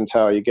and up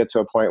until you get to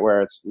a point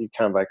where it's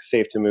kind of like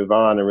safe to move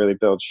on and really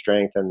build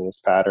strength in these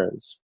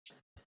patterns.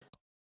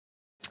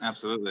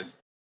 Absolutely.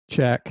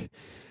 Check.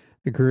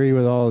 Agree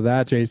with all of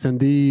that,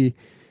 Jason.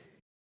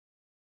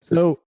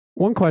 So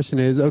one question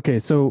is, okay,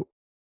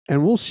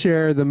 and we'll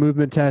share the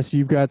movement test.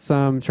 You've got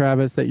some,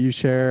 Travis, that you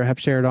have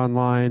shared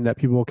online that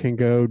people can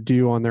go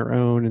do on their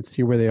own and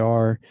see where they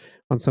are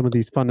on some of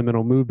these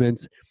fundamental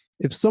movements.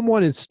 If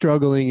someone is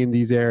struggling in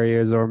these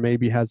areas or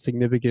maybe has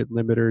significant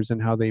limiters in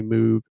how they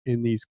move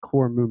in these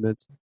core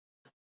movements,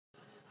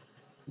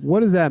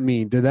 what does that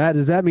mean?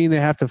 Does that mean they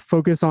have to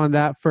focus on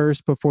that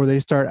first before they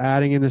start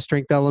adding in the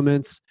strength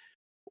elements?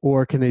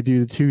 Or can they do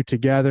the two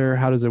together?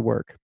 How does it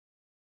work?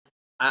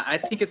 I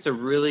think it's a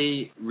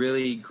really,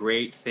 really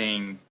great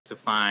thing to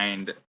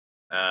find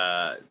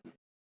a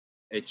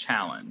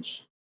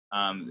challenge,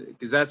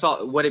 because that's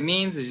all. What it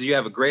means is you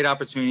have a great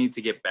opportunity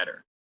to get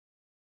better.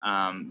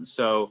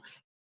 So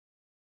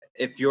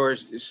if your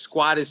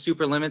squat is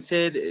super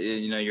limited,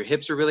 your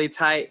hips are really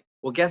tight.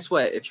 Well, guess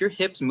what? If your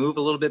hips move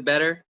a little bit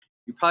better,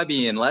 you'll probably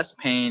be in less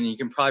pain. You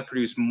can probably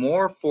produce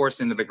more force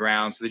into the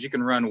ground so that you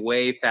can run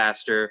way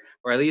faster,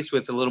 or at least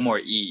with a little more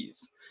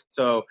ease.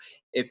 So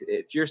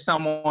if you're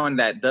someone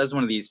that does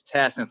one of these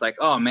tests and it's like,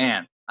 oh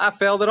man, I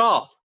failed it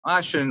all.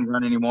 I shouldn't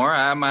run anymore.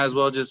 I might as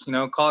well just,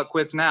 call it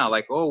quits now.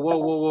 Like, oh, whoa,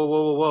 whoa, whoa,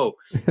 whoa, whoa,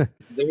 whoa.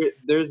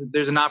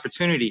 There's an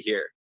opportunity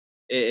here.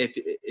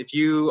 If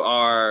you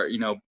are,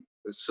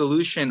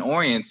 solution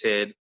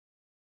oriented,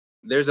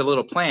 there's a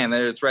little plan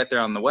there. It's right there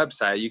on the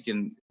website. You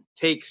can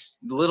take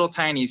little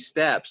tiny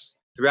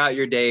steps throughout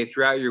your day,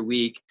 throughout your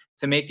week,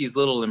 to make these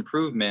little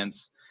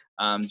improvements,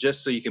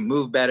 just so you can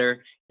move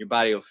better, your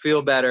body will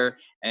feel better,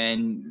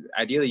 and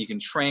ideally you can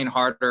train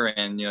harder,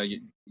 and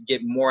you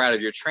get more out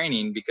of your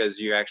training because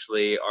you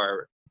actually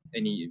are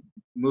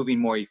moving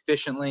more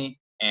efficiently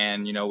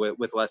and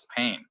with less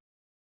pain.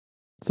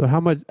 So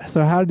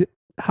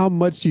how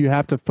much do you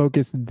have to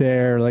focus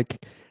there?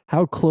 Like,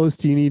 how close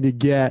do you need to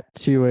get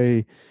to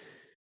a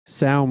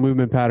sound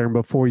movement pattern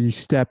before you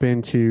step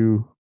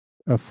into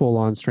a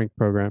full-on strength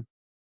program?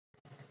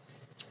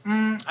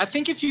 I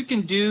think if you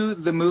can do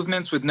the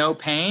movements with no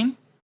pain,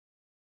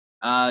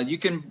 you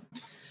can.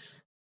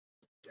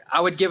 I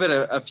would give it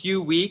a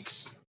few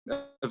weeks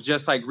of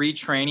just like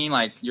retraining,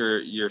 like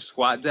your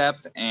squat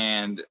depth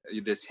and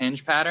this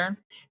hinge pattern.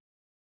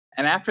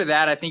 And after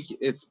that, I think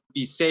it's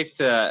be safe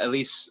to at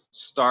least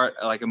start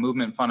like a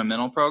movement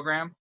fundamental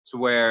program, so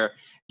where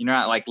you're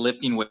not like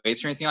lifting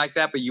weights or anything like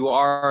that, but you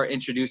are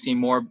introducing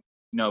more,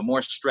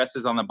 more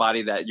stresses on the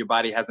body that your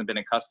body hasn't been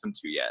accustomed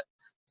to yet.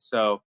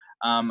 So,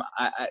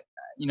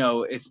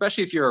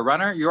 especially if you're a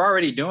runner, you're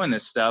already doing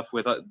this stuff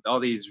with all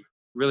these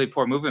really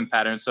poor movement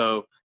patterns.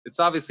 So it's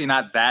obviously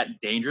not that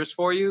dangerous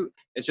for you.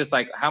 It's just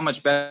like, how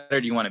much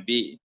better do you want to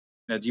be?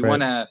 Do you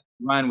want to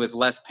run with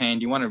less pain?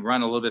 Do you want to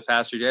run a little bit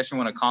faster? Do you actually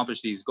want to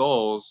accomplish these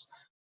goals?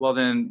 Well,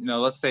 then,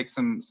 let's take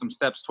some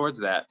steps towards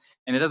that.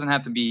 And it doesn't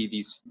have to be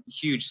these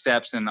huge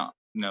steps and,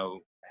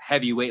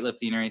 heavy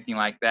weightlifting or anything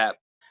like that.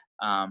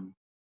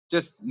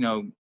 Just,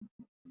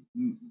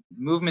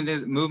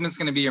 movement's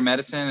going to be your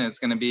medicine. And it's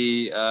going to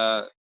be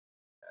a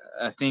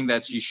thing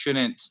that you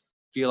shouldn't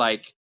feel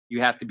like you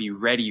have to be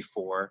ready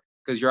for,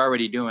 because you're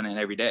already doing it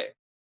every day.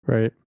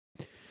 Right.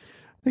 I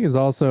think it's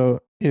also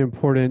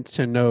important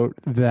to note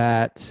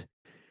that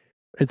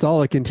it's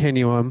all a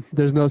continuum.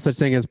 There's no such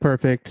thing as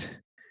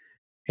perfect.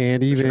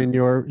 And even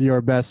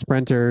your best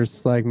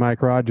sprinters like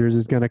Mike Rogers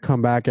is going to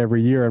come back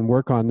every year and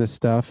work on this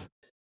stuff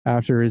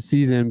after his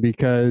season,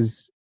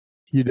 because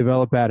you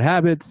develop bad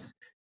habits,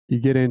 you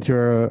get into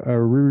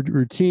a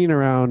routine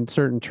around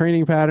certain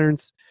training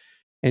patterns,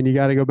 and you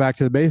got to go back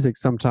to the basics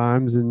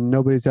sometimes, and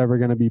nobody's ever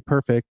going to be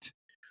perfect.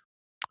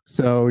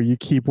 So you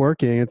keep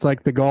working. It's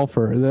like the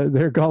golfer.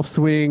 Their golf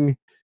swing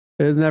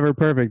is never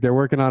perfect. They're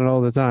working on it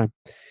all the time.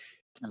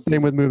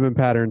 Same with movement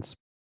patterns.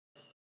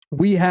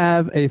 We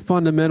have a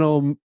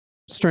fundamental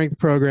strength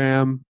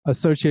program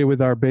associated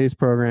with our base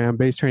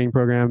training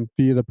program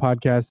via the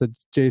podcast that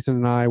Jason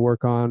and I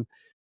work on.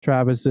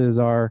 Travis is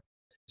our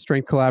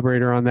strength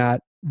collaborator on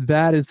that.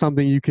 That is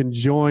something you can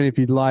join if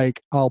you'd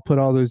like. I'll put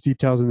all those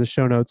details in the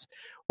show notes.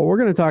 What we're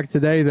going to talk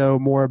today, though,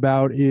 more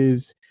about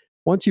is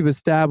once you've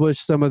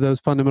established some of those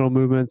fundamental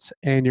movements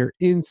and you're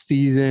in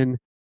season,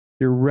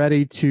 you're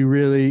ready to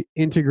really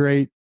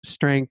integrate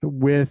strength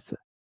with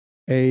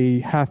a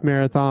half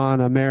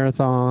marathon, a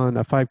marathon,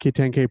 a 5K,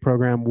 10K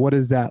program. What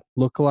does that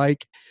look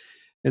like?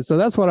 And so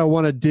that's what I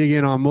want to dig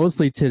in on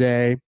mostly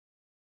today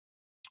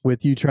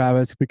with you,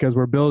 Travis, because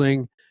we're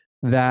building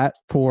that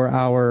for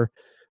our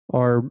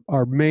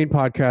main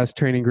podcast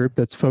training group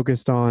that's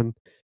focused on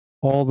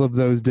all of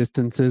those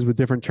distances with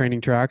different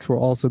training tracks. We'll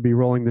also be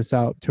rolling this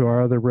out to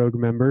our other Rogue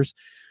members.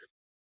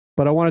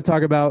 But I want to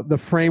talk about the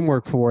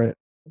framework for it.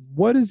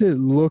 What does it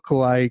look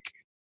like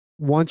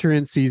once you're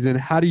in season?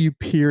 How do you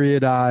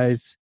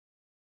periodize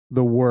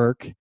the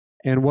work?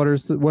 And what are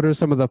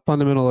some of the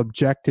fundamental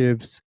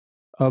objectives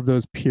of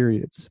those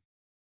periods?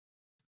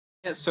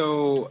 Yeah,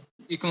 so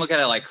you can look at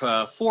it like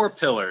 4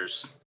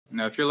 pillars.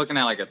 If you're looking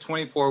at like a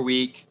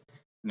 24-week,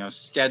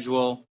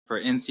 schedule for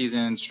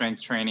in-season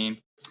strength training,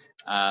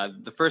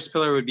 the first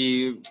pillar would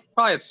be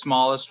probably the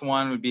smallest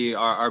one, would be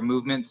our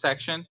movement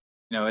section.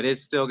 It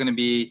is still going to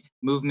be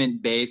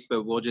movement based,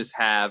 but we'll just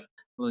have,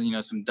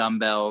 some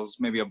dumbbells,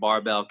 maybe a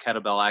barbell,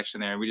 kettlebell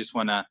action there. We just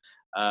want to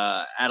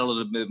add a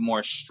little bit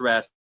more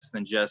stress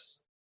than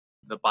just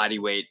the body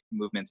weight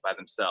movements by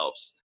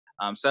themselves.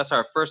 So that's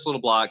our first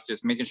little block,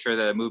 just making sure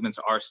that the movements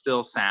are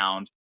still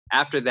sound.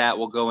 After that,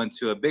 we'll go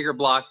into a bigger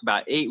block,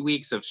 about 8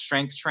 weeks of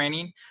strength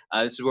training.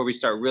 This is where we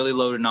start really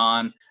loading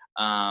on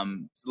a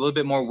little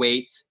bit more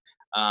weight.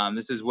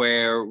 This is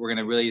where we're going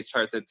to really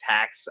start to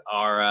tax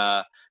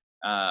our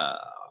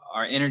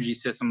energy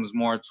systems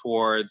more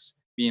towards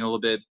being a little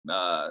bit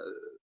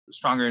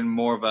stronger and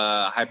more of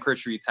a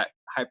hypertrophy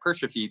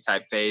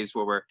type phase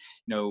where we're,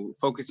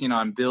 focusing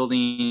on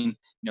building,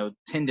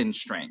 tendon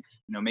strength,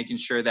 making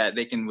sure that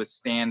they can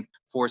withstand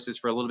forces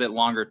for a little bit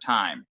longer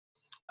time.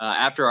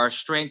 After our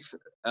strength,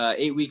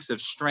 8 weeks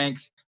of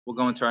strength, we'll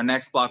go into our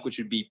next block, which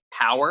would be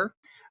power.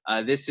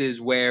 This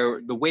is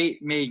where the weight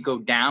may go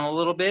down a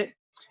little bit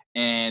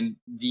and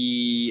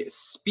the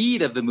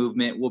speed of the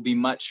movement will be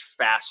much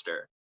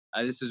faster.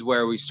 This is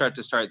where we start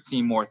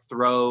seeing more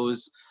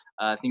throws,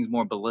 things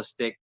more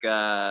ballistic,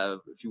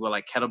 if you will,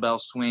 like kettlebell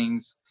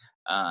swings,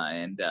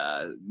 and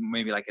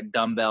maybe like a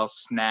dumbbell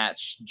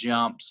snatch,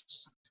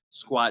 jumps,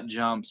 squat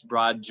jumps,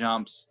 broad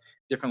jumps,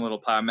 different little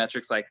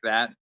plyometrics like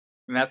that.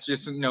 And that's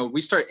just,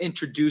 we start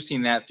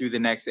introducing that through the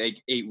next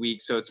 8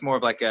 weeks. So it's more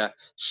of like a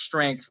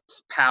strength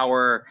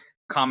power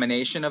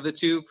combination of the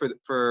two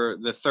for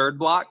the third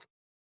block.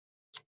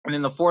 And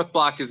then the fourth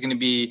block is going to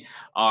be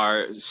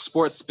our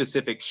sports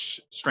specific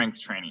strength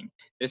training.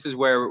 This is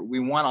where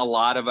we want a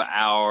lot of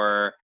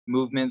our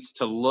movements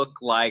to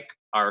look like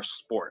our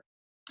sport.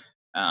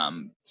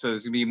 So it's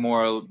going to be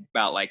more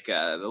about like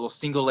the little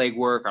single leg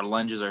work, our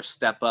lunges, our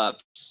step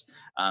ups,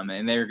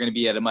 and they're going to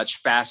be at a much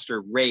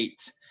faster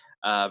rate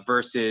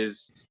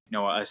versus,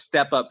 a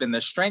step up in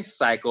the strength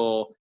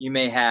cycle. You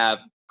may have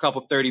a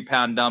couple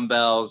 30-pound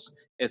dumbbells.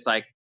 It's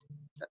like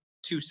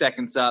 2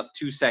 seconds up,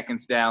 2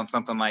 seconds down,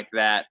 something like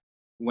that.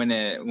 When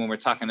we're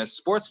talking a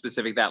sports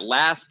specific, that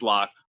last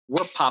block,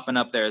 we're popping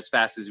up there as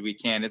fast as we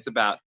can. It's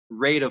about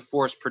rate of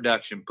force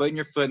production, putting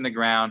your foot in the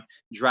ground,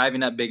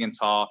 driving up big and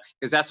tall,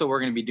 because that's what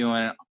we're going to be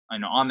doing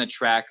on the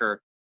track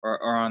or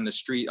on the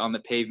street, on the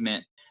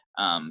pavement.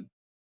 That's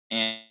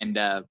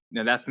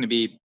going to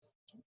be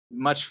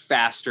much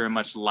faster and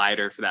much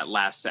lighter for that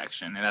last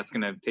section. And that's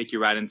going to take you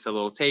right into a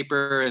little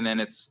taper, and then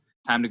it's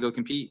time to go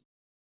compete.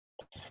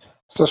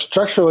 So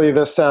structurally,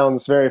 this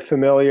sounds very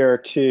familiar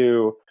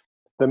to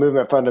the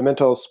Movement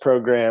Fundamentals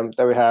program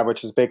that we have,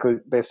 which is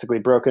basically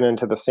broken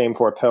into the same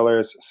 4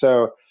 pillars.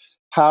 So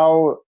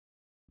how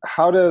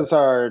does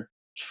our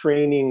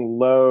training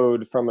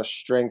load from a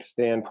strength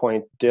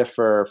standpoint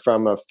differ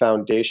from a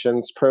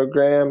foundations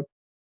program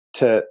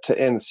to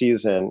in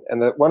season?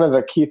 And one of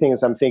the key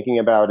things I'm thinking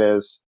about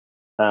is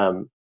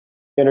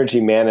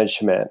energy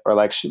management, or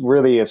like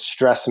really is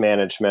stress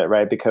management,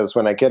 right? Because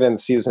when I get in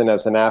season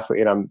as an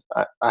athlete,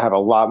 I have a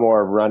lot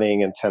more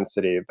running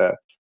intensity.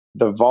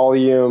 The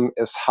volume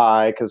is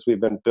high because we've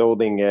been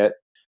building it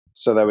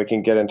so that we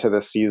can get into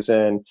the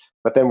season.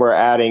 But then we're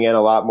adding in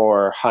a lot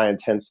more high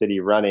intensity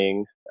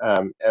running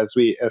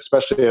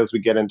especially as we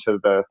get into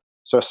the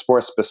sort of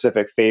sports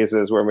specific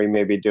phases where we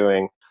may be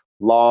doing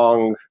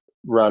long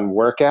run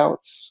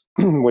workouts,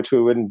 which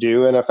we wouldn't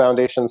do in a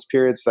foundations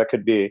period. So that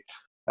could be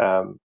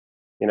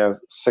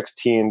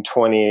 16,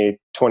 20,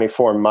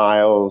 24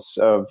 miles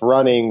of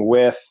running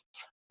with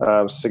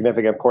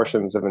significant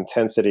portions of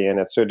intensity in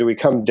it. So do we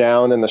come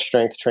down in the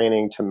strength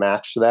training to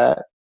match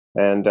that?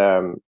 And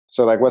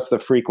so like, what's the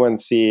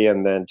frequency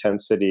and the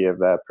intensity of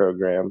that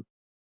program?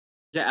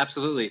 Yeah,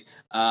 absolutely.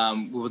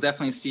 We will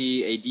definitely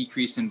see a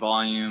decrease in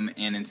volume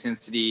and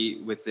intensity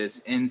with this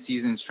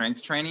in-season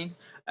strength training.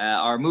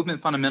 Our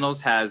Movement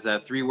Fundamentals has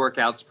 3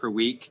 workouts per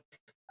week.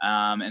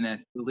 And I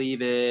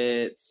believe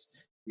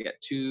we got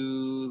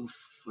 2,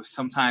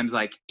 sometimes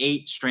like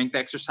 8 strength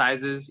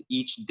exercises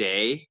each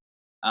day.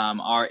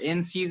 Our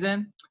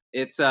in-season,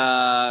 it's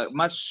about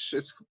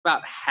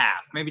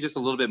half, maybe just a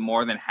little bit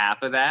more than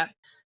half of that.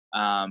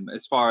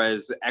 As far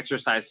as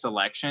exercise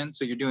selection.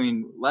 So you're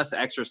doing less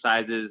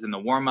exercises in the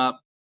warm-up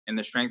and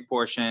the strength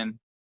portion.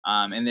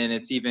 And then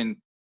it's even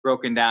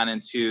broken down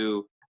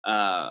into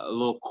a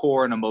little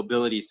core and a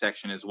mobility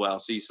section as well.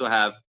 So you still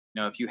have,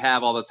 if you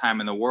have all the time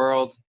in the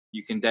world,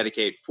 you can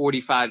dedicate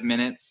 45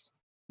 minutes,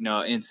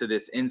 into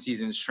this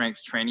in-season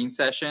strength training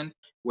session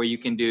where you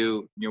can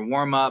do your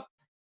warm-up,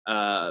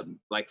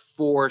 like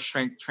 4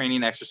 strength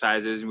training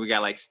exercises. We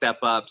got like step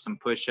ups, some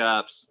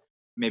push-ups,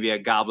 maybe a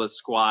goblet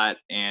squat,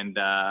 and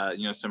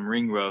some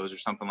ring rows or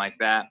something like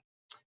that.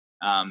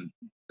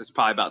 That's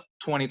probably about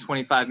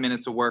 20-25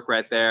 minutes of work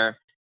right there.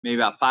 Maybe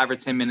about 5 or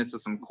 10 minutes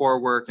of some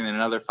core work, and then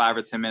another 5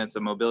 or 10 minutes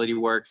of mobility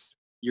work.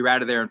 You're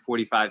out of there in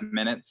 45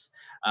 minutes,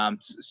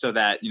 so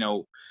that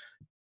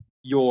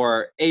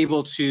you're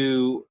able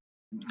to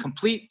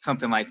complete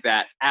something like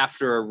that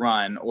after a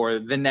run or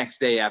the next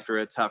day after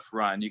a tough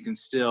run. You can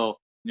still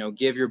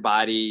give your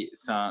body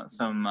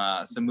some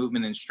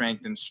movement and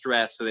strength and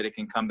stress so that it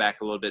can come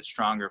back a little bit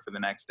stronger for the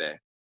next day.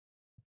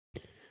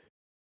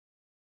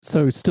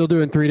 So still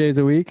doing 3 days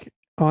a week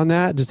on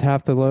that, just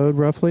half the load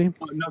roughly?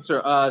 No,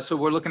 sir. So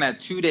we're looking at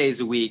 2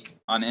 days a week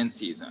on in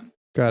season.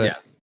 Got it. Yeah.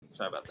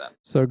 Sorry about that.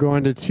 So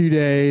going to 2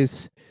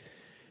 days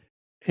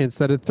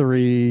instead of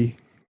 3,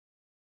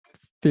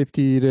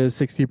 50 to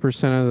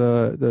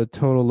 60% of the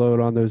total load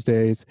on those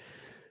days.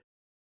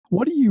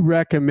 What do you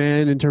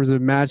recommend in terms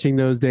of matching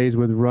those days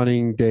with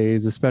running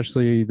days,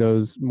 especially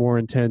those more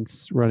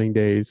intense running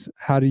days?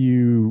 How do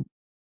you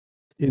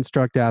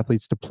instruct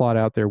athletes to plot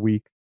out their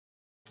week?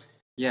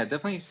 Yeah,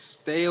 definitely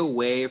stay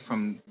away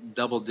from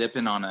double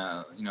dipping on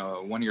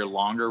one of your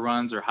longer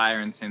runs or higher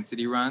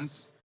intensity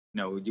runs.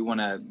 You want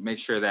to make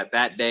sure that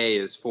that day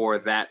is for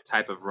that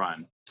type of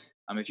run.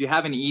 If you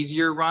have an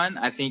easier run,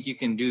 I think you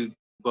can do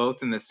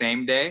both in the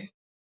same day.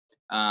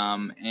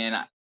 And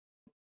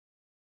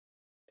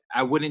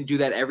I wouldn't do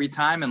that every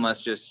time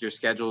unless just your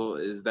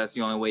schedule that's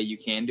the only way you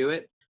can do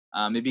it.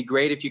 It'd be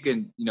great if you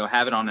can,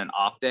 have it on an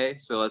off day.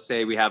 So let's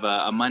say we have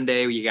a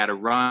Monday, you got to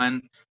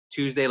run.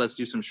 Tuesday, let's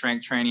do some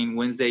strength training.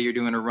 Wednesday, you're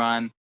doing a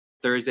run.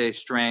 Thursday,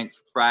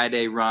 strength.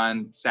 Friday,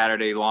 run.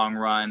 Saturday, long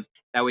run.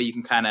 That way you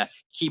can kind of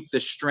keep the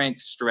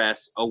strength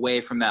stress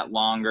away from that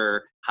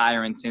longer,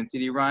 higher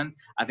intensity run.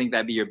 I think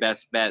that'd be your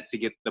best bet to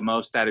get the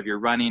most out of your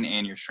running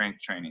and your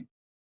strength training.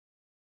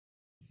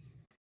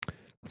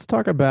 Let's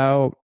talk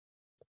about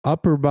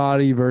upper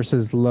body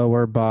versus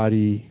lower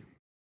body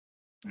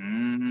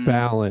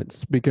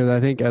balance, because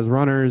I think as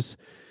runners,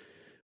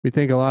 we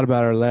think a lot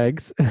about our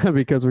legs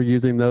because we're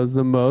using those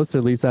the most.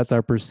 At least that's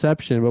our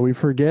perception, but we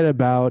forget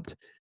about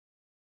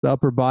the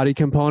upper body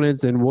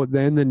components and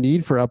then the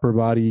need for upper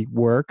body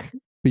work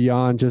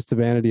beyond just the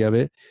vanity of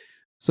it.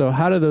 So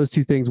how do those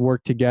two things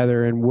work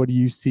together, and what do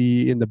you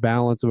see in the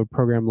balance of a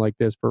program like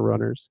this for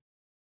runners?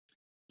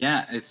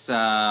 Yeah, it's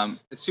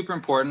super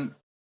important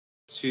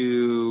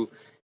to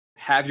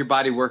have your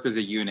body work as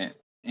a unit.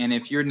 And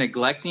if you're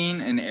neglecting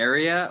an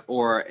area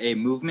or a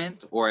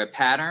movement or a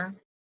pattern,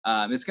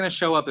 it's going to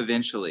show up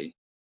eventually.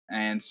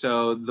 And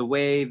so the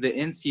way the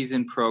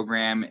in-season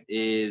program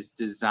is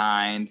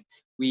designed,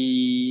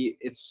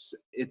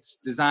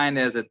 it's designed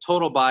as a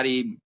total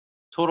body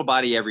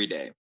every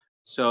day.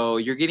 So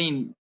you're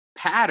getting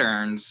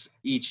patterns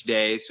each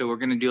day. So we're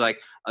going to do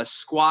like a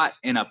squat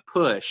and a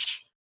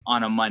push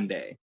on a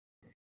Monday.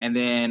 And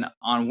then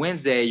on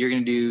Wednesday, you're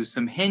going to do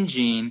some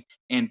hinging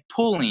and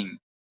pulling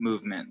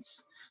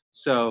movements.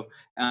 So,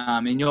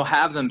 and you'll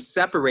have them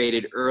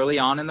separated early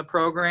on in the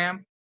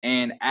program.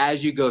 And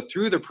as you go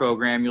through the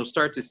program, you'll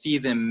start to see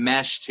them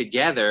mesh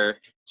together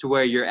to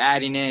where you're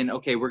adding in,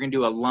 okay, we're going to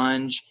do a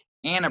lunge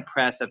and a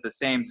press at the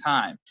same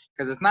time.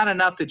 Because it's not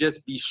enough to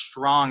just be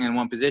strong in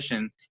one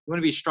position. You want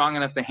to be strong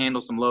enough to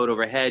handle some load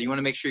overhead. You want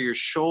to make sure your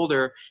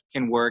shoulder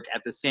can work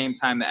at the same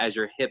time as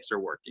your hips are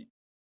working.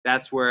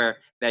 That's where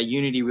that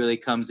unity really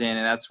comes in,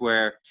 and that's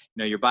where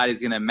your body's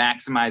going to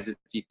maximize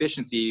its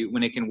efficiency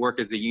when it can work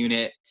as a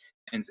unit,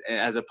 and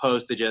as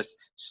opposed to just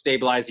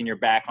stabilizing your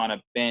back on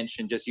a bench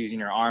and just using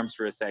your arms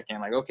for a second.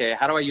 Like, okay,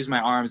 how do I use my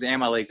arms and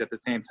my legs at the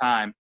same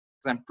time?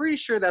 Because I'm pretty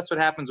sure that's what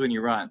happens when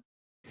you run.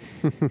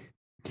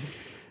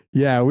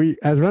 Yeah, we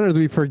as runners,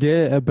 we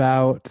forget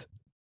about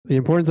the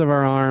importance of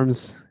our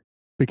arms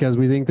because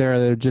we think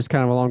they're just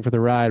kind of along for the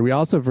ride. We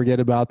also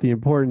forget about the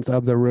importance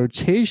of the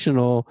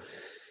rotational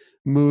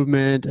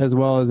movement as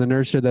well as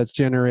inertia that's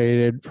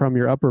generated from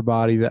your upper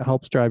body that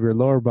helps drive your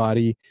lower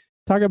body.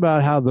 Talk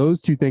about how those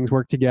two things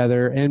work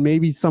together and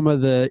maybe some of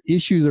the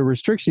issues or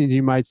restrictions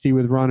you might see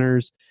with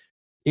runners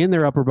in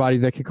their upper body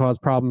that could cause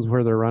problems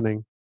where they're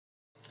running.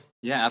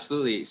 Yeah,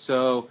 absolutely.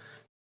 So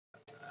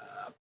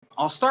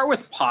I'll start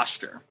with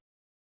posture.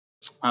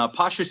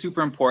 Posture is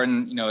super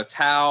important. It's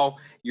how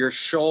your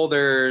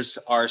shoulders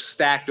are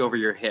stacked over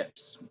your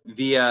hips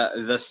via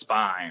the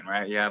spine,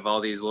 right? You have all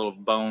these little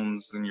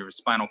bones in your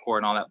spinal cord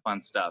and all that fun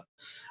stuff.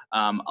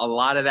 A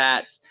lot of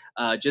that,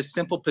 just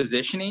simple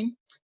positioning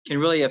can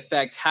really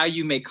affect how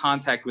you make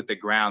contact with the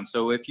ground.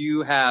 So if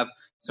you have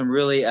some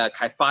really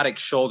kyphotic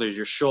shoulders,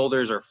 your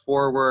shoulders are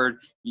forward,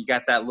 you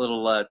got that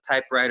little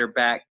typewriter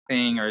back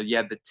thing, or you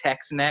have the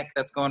text neck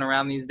that's going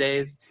around these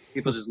days,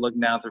 people just looking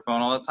down at their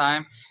phone all the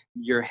time,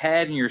 your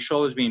head and your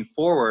shoulders being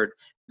forward,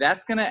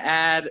 that's going to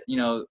add,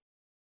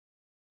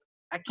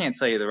 I can't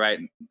tell you the right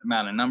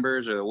amount of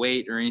numbers or the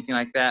weight or anything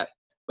like that,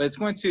 but it's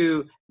going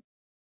to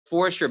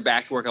force your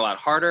back to work a lot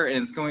harder,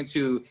 and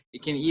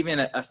it can even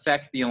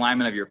affect the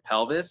alignment of your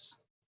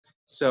pelvis.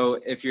 So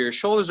if your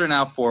shoulders are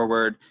now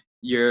forward,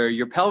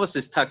 your pelvis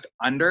is tucked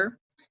under,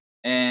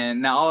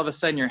 and now all of a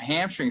sudden your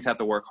hamstrings have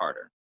to work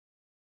harder.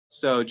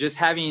 So just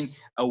having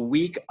a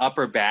weak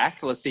upper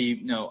back, let's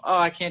say,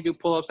 I can't do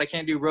pull-ups, I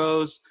can't do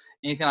rows,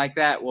 anything like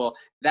that. Well,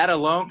 that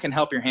alone can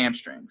help your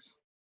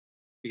hamstrings,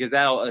 because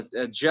that'll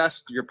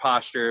adjust your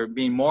posture,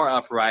 being more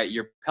upright.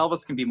 Your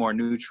pelvis can be more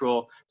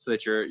neutral so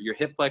that your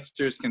hip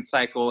flexors can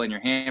cycle and your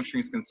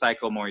hamstrings can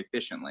cycle more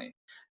efficiently.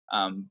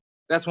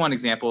 That's one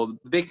example.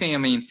 The big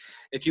thing,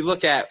 if you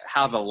look at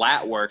how the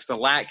lat works, the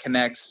lat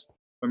connects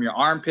from your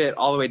armpit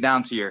all the way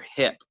down to your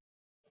hip.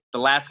 The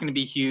lat's going to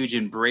be huge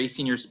in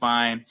bracing your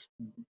spine,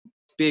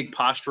 big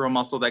postural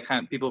muscle that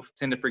kind of people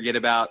tend to forget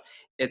about.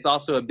 It's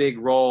also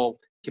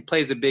it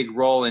plays a big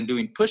role in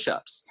doing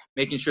push-ups,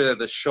 making sure that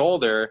the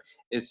shoulder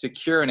is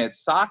secure in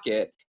its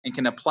socket and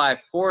can apply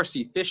force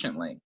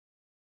efficiently.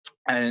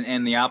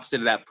 And the opposite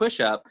of that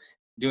push-up,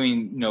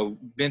 doing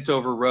bent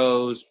over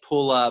rows,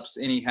 pull-ups,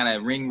 any kind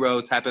of ring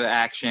row type of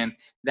action,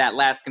 that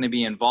lat's going to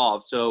be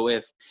involved. So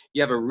if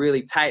you have a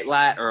really tight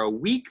lat or a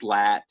weak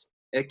lat,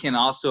 it can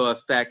also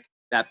affect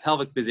that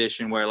pelvic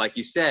position where, like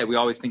you said, we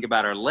always think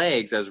about our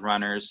legs as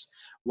runners.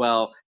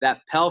 Well,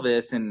 that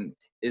pelvis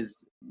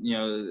is,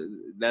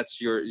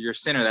 that's your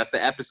center. That's the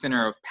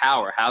epicenter of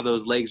power. How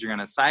those legs are going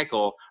to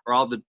cycle are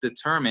all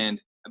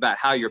determined about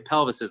how your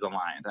pelvis is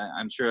aligned.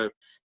 I'm sure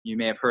you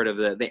may have heard of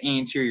the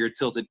anterior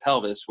tilted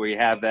pelvis, where you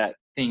have that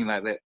thing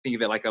think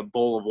of it like a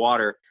bowl of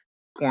water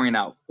pouring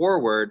out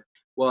forward.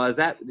 Well, as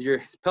that your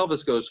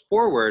pelvis goes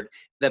forward,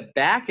 the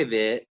back of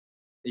it,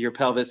 your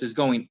pelvis, is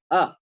going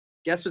up.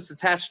 Guess what's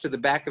attached to the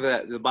back of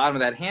the bottom of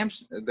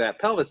that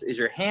pelvis is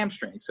your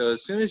hamstring. So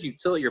as soon as you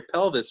tilt your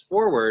pelvis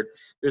forward,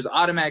 there's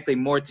automatically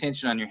more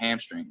tension on your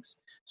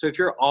hamstrings. So if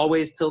you're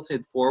always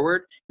tilted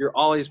forward, you're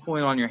always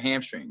pulling on your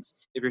hamstrings.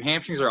 If your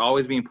hamstrings are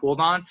always being pulled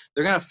on,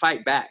 they're going to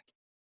fight back.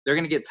 They're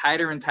going to get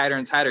tighter and tighter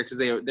and tighter because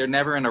they're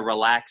never in a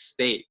relaxed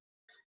state.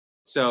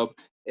 So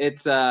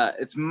it's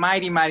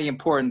mighty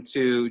important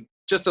to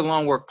just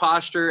alone work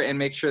posture and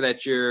make sure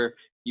that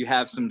you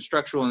have some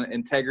structural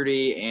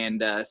integrity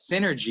and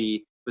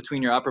synergy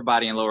between your upper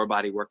body and lower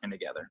body working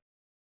together.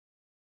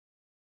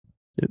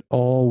 It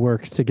all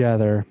works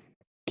together.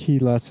 Key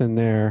lesson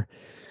there.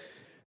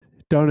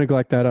 Don't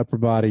neglect that upper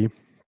body.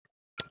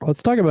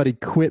 Let's talk about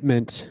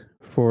equipment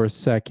for a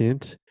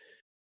second.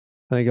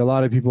 I think a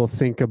lot of people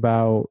think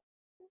about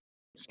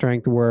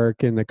strength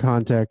work in the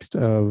context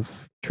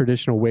of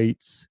traditional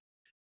weights.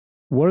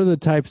 What are the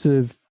types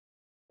of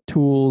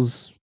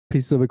tools,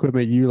 pieces of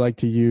equipment you like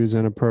to use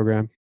in a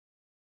program?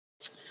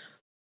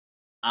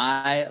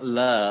 I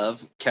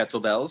love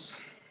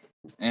kettlebells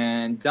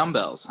and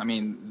dumbbells. I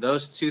mean,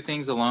 those two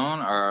things alone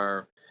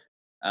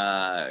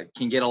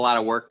can get a lot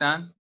of work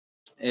done.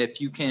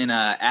 If you can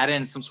add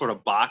in some sort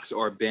of box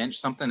or bench,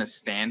 something to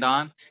stand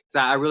on.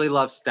 So I really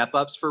love step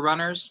ups for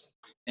runners.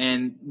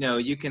 And,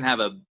 you can have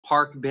a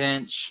park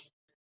bench,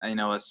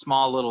 a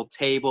small little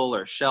table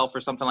or shelf or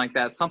something like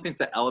that, something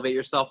to elevate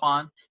yourself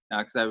on.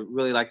 Because I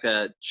really like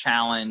to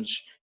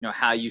challenge,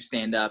 how you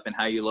stand up and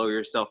how you lower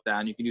yourself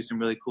down. You can do some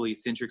really cool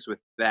eccentrics with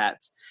that.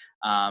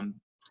 A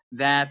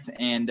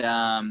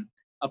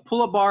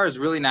pull-up bar is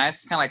really nice.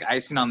 It's kind of like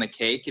icing on the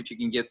cake if you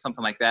can get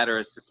something like that, or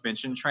a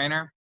suspension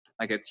trainer,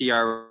 like a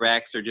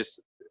TRX, or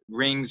just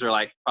rings are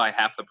like probably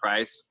half the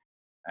price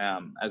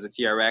as a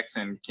TRX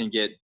and can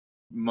get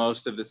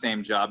most of the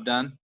same job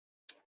done.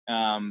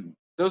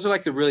 Those are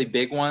like the really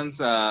big ones.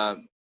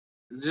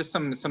 Just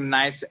some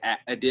nice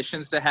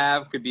additions to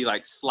have could be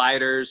like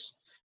sliders,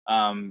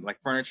 like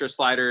furniture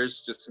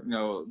sliders, just,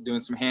 doing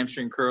some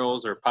hamstring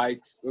curls or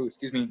pikes,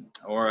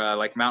 or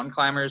like mountain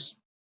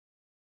climbers.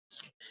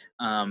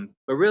 But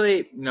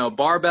really,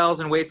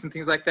 barbells and weights and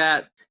things like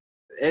that,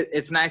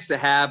 it's nice to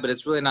have, but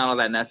it's really not all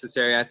that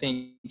necessary. I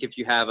think if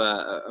you have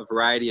a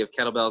variety of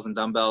kettlebells and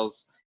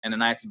dumbbells and a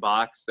nice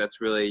box, that's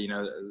really,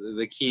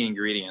 the key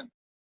ingredient.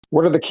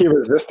 What are the key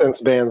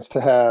resistance bands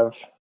to have?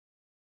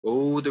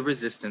 Oh, the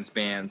resistance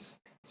bands,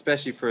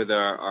 especially for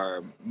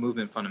our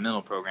movement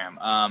fundamental program.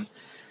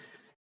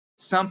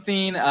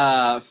 Something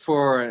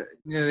for,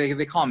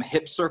 they call them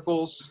hip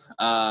circles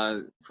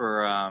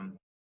for,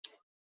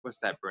 what's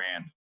that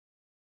brand?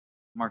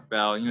 Mark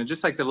Bell,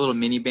 just like the little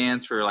mini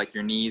bands for like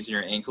your knees and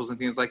your ankles and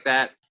things like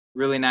that.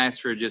 Really nice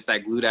for just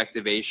that glute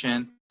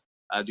activation,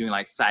 doing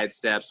like side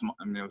steps,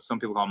 some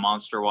people call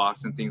monster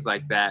walks and things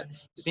like that.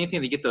 Just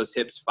anything to get those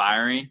hips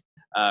firing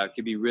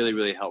could be really,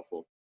 really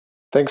helpful.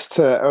 Thanks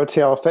to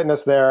OTL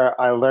Fitness there,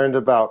 I learned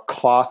about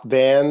cloth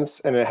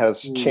bands, and it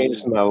has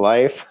changed my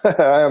life.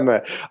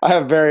 I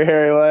have very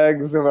hairy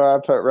legs, and when I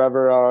put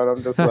rubber on,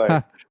 I'm just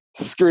like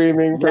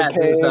screaming for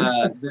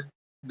pain.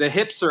 The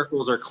hip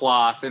circles are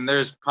cloth, and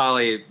there's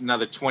probably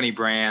another 20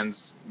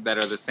 brands that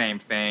are the same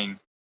thing.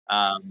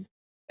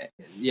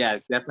 Yeah,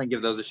 definitely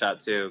give those a shot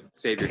too.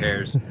 Save your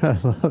hairs. I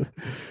love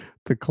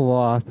the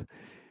cloth.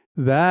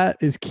 That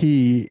is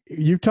key.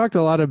 You've talked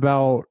a lot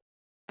about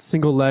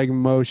single leg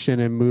motion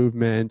and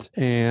movement,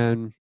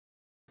 and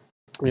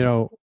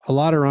a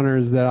lot of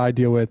runners that I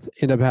deal with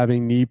end up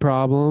having knee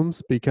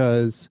problems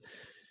because,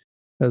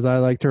 as I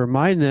like to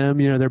remind them,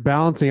 they're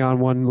balancing on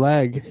one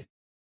leg,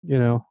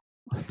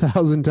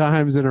 1,000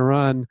 times in a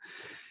run.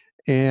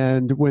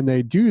 And when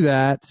they do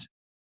that,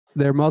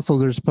 the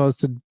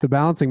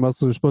balancing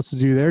muscles are supposed to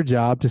do their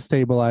job to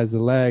stabilize the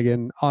leg.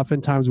 And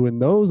oftentimes when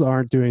those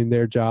aren't doing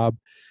their job,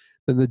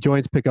 then the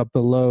joints pick up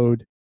the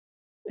load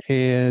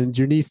and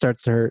your knee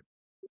starts to hurt.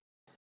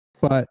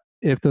 But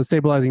if those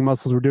stabilizing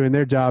muscles were doing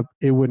their job,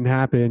 it wouldn't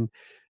happen.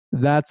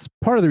 That's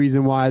part of the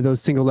reason why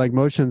those single leg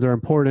motions are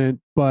important.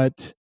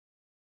 But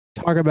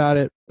talk about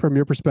it from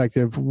your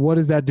perspective. What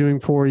is that doing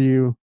for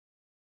you?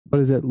 What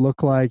does it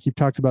look like? You've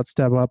talked about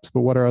step ups,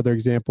 but what are other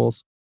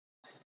examples?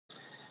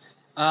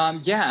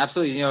 Yeah,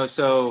 absolutely.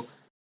 So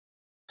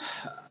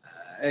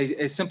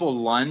a simple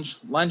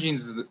lunging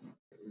is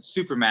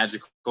super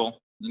magical.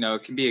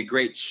 It can be a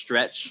great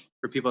stretch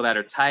for people that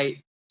are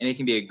tight, and it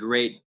can be a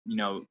great,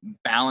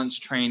 balance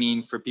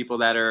training for people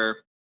that are a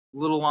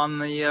little on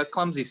the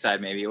clumsy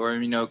side maybe, or,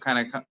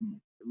 kind of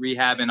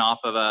rehabbing off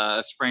of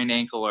a sprained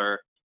ankle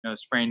or,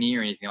 sprained knee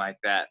or anything like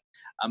that.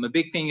 A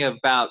big thing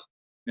about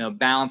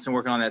balance and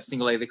working on that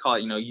single leg, they call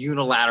it,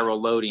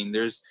 unilateral loading.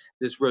 There's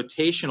this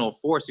rotational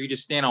force. If you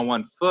just stand on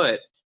one foot,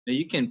 Now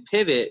you can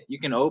pivot, you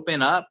can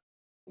open up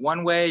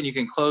one way and you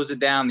can close it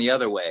down the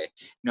other way.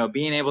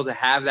 Being able to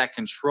have that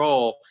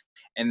control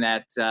and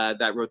that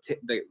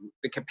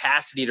the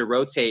capacity to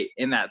rotate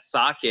in that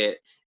socket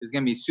is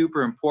going to be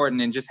super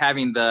important. And just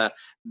having the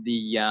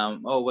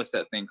what's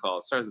that thing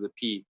called? It starts with a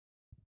P.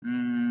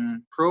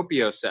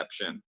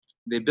 Proprioception.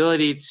 The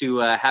ability to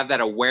have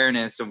that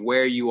awareness of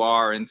where you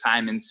are in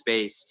time and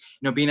space.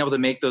 Being able to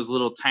make those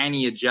little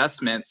tiny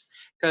adjustments,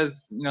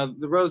 because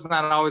the road's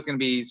not always going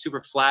to be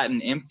super flat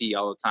and empty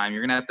all the time.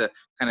 You're going to have to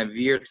kind of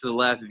veer to the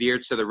left, veer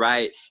to the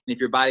right. And if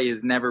your body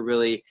has never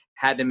really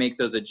had to make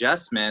those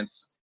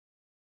adjustments,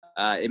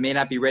 it may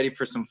not be ready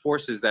for some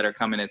forces that are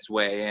coming its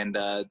way. And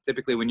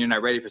typically when you're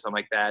not ready for something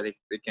like that,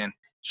 it can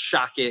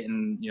shock it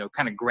and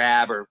kind of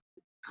grab or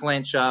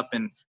clench up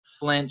and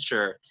flinch,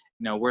 or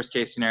worst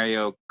case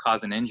scenario,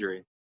 cause an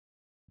injury.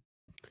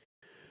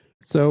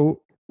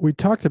 So we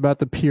talked about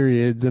the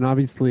periods, and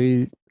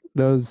obviously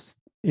those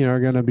are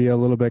going to be a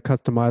little bit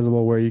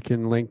customizable, where you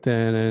can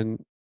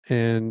lengthen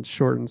and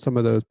shorten some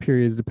of those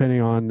periods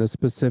depending on the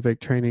specific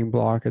training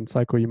block and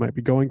cycle you might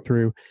be going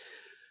through.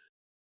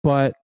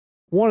 But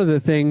one of the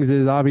things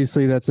is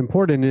obviously that's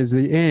important is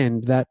the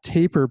end, that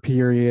taper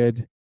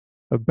period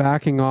of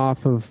backing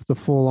off of the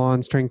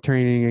full-on strength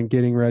training and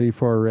getting ready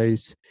for a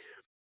race,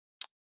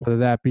 whether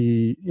that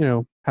be,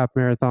 half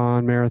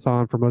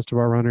marathon for most of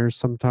our runners,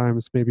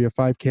 sometimes maybe a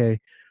 5K.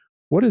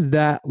 What does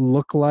that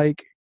look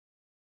like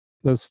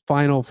those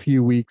final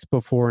few weeks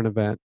before an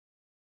event?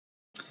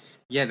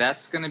 Yeah,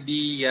 that's going to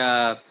be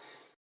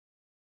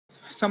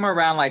somewhere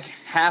around like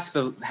half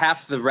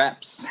the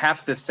reps,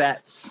 half the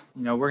sets.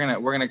 We're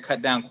gonna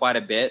cut down quite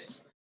a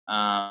bit.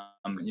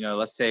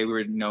 Let's say we're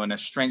in a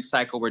strength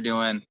cycle, we're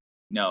doing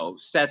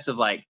sets of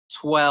like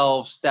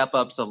 12 step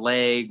ups a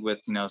leg with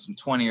some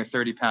 20 or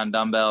 30 pound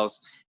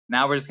dumbbells.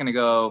 Now we're just gonna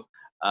go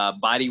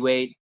body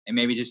weight and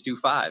maybe just do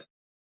 5.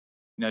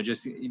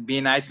 Just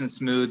being nice and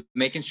smooth,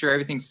 making sure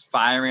everything's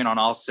firing on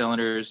all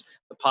cylinders,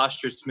 the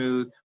posture's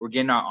smooth, we're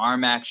getting our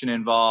arm action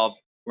involved,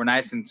 we're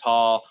nice and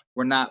tall,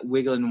 we're not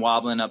wiggling and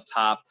wobbling up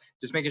top,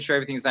 just making sure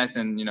everything's nice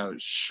and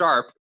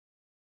sharp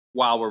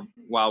while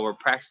we're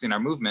practicing our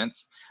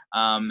movements.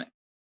 And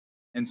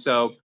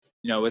so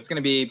it's going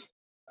to be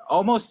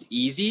almost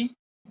easy,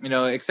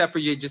 except for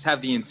you just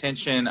have the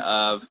intention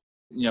of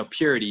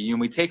purity.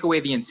 We take away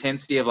the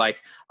intensity of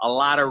like a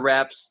lot of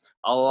reps,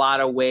 a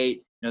lot of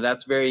weight.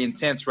 That's very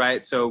intense,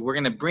 right? So we're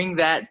going to bring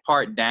that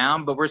part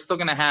down, but we're still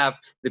going to have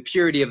the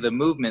purity of the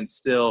movement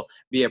still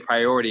be a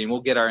priority, and we'll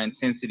get our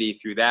intensity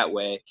through that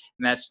way.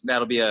 And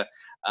that'll be a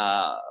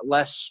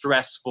less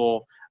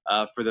stressful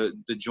for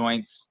the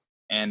joints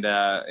and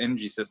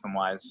energy system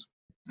wise,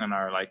 and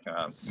our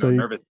nervous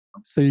system.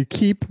 So you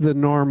keep the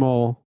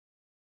normal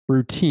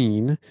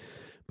routine,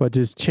 but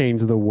just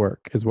change the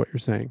work, is what you're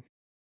saying.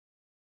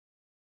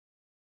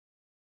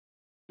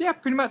 Yeah,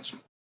 pretty much.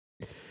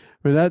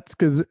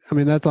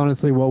 That's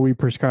honestly what we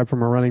prescribe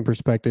from a running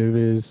perspective.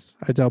 Is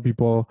I tell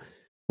people,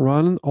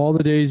 run all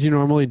the days you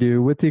normally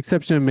do, with the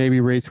exception of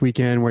maybe race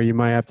weekend where you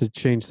might have to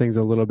change things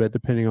a little bit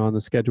depending on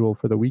the schedule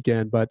for the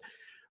weekend. But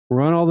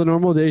run all the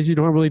normal days you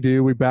normally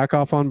do. We back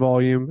off on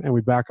volume and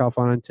we back off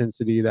on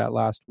intensity that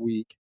last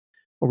week,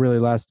 or really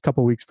last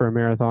couple of weeks for a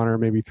marathon, or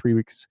maybe 3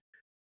 weeks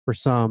for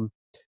some.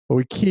 But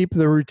we keep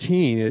the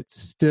routine.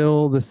 It's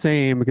still the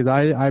same, because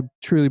I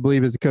truly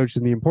believe as a coach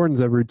in the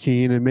importance of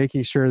routine and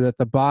making sure that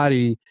the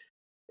body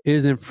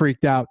isn't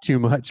freaked out too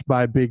much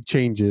by big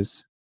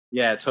changes.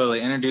 Yeah,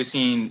 totally.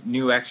 Introducing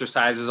new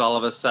exercises all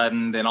of a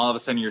sudden, then all of a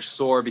sudden you're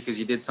sore because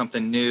you did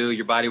something new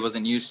your body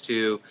wasn't used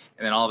to,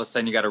 and then all of a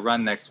sudden you got to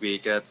run next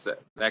week.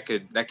 That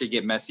could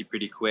get messy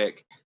pretty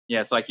quick.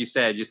 Yeah, so like you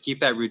said, just keep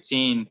that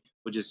routine.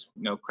 We'll just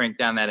crank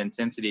down that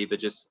intensity, but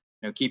just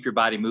keep your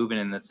body moving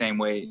in the same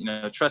way.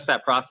 Trust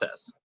that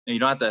process. You're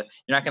not going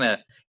to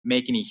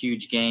make any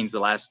huge gains the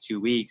last 2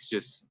 weeks.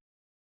 Just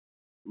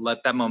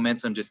let that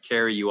momentum just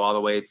carry you all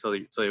the way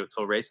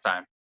till race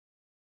time.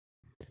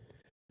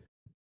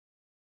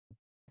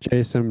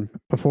 Jason,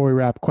 before we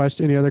wrap,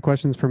 any other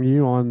questions from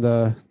you on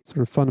the sort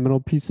of fundamental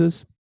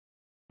pieces?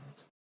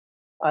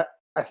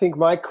 I think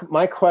my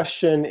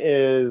question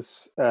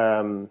is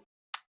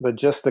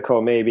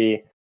logistical,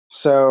 maybe.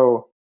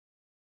 So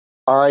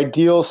our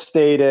ideal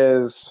state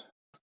is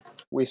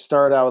we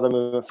start out with a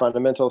movement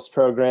fundamentals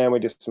program. We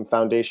do some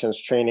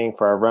foundations training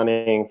for our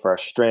running, for our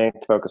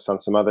strength, focus on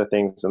some other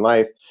things in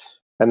life.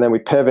 And then we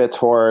pivot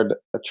toward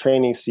a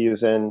training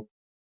season.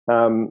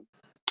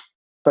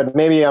 But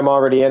maybe I'm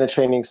already in a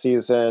training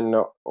season,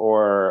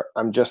 or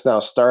I'm just now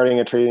starting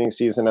a training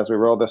season as we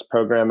roll this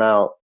program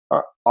out.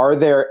 Are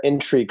there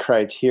entry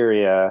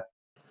criteria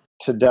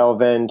to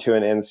delve into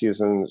an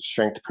in-season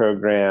strength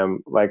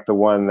program like the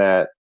one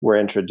that we're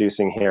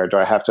introducing here? Do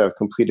I have to have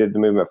completed the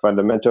movement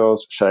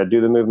fundamentals? Should I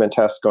do the movement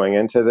test going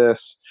into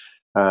this?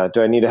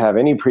 Do I need to have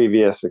any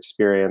previous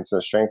experience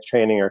in strength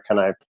training, or can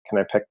I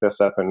pick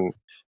this up and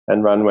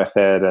run with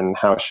it? And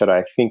how should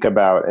I think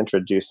about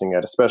introducing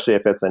it, especially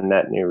if it's a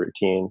net new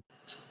routine?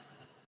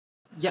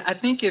 Yeah, I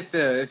think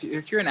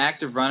if you're an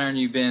active runner and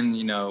you've been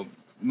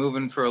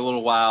moving for a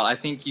little while, I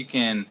think you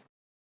can.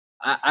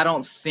 I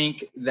don't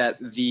think that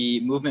the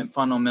movement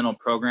fundamental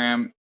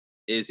program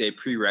is a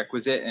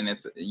prerequisite, and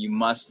you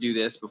must do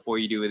this before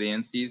you do the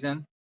in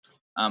season.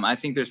 I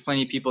think there's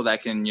plenty of people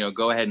that can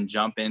go ahead and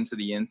jump into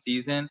the in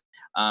season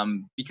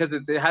because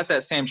it has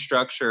that same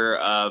structure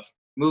of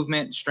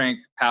movement,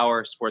 strength,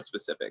 power, sport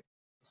specific.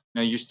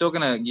 You're still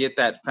gonna get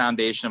that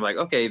foundation of like,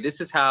 okay, this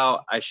is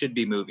how I should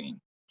be moving.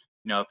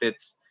 If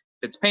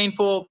it's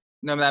painful,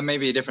 that may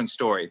be a different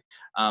story.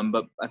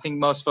 But I think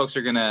most folks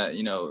are gonna,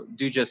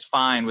 do just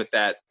fine with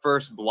that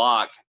first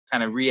block,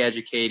 kind of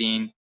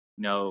re-educating,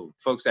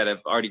 folks that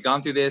have already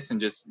gone through this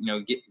and just,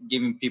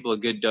 giving people a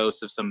good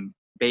dose of some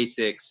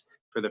basics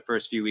for the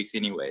first few weeks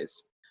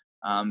anyways.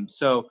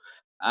 So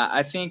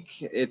I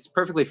think it's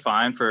perfectly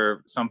fine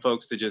for some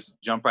folks to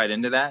just jump right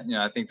into that.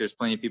 I think there's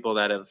plenty of people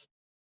that have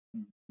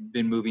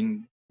been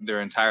moving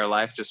their entire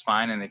life just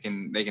fine and they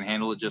can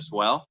handle it just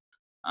well.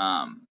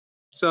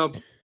 So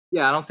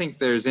yeah, I don't think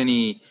there's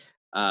any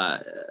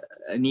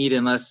need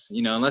unless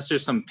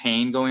there's some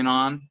pain going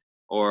on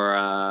or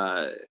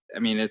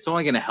it's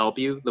only going to help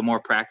you the more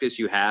practice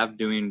you have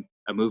doing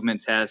a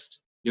movement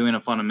test, doing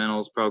a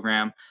fundamentals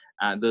program.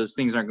 Those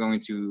things aren't going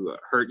to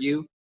hurt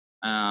you.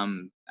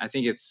 I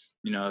think it's,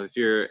 if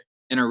you're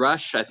in a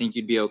rush, I think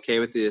you'd be okay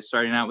with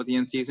starting out with the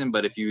in season.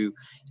 But if you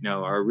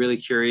are really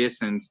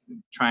curious and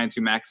trying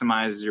to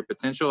maximize your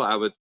potential, I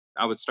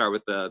would start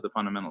with the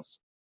fundamentals.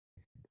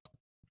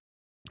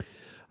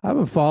 I have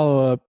a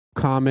follow-up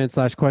comment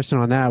 / question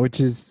on that,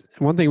 which is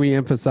one thing we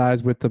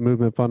emphasize with the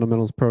movement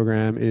fundamentals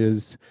program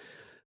is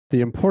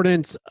the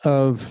importance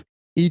of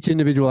each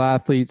individual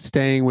athlete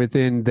staying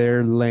within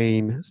their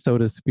lane, so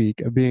to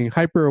speak, of being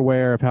hyper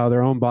aware of how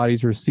their own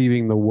body's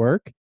receiving the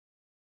work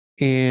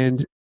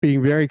and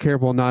being very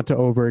careful not to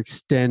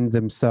overextend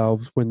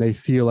themselves when they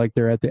feel like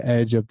they're at the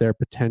edge of their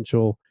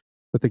potential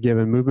with a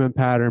given movement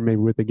pattern, maybe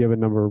with a given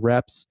number of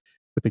reps,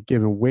 with a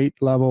given weight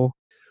level.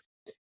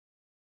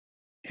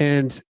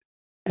 And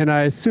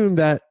I assume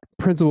that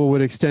principle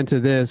would extend to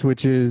this,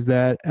 which is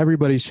that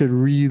everybody should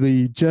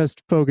really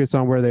just focus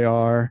on where they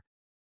are,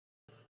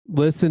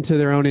 listen to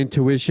their own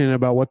intuition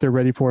about what they're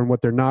ready for and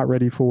what they're not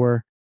ready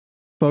for,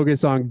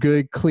 focus on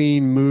good,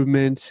 clean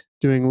movement,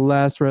 doing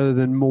less rather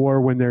than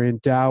more when they're in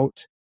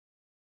doubt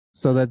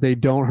so that they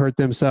don't hurt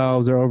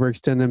themselves or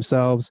overextend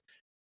themselves.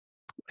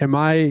 Am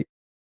I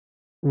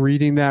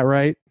reading that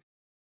right?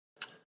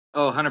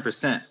 Oh,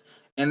 100%.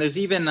 And there's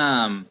even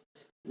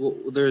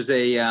there's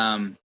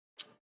a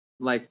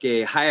like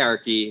a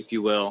hierarchy, if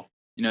you will.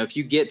 If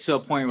you get to a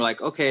point where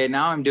like, okay,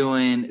 now I'm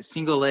doing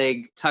single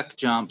leg tuck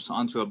jumps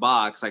onto a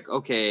box, like,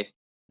 okay,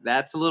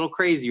 that's a little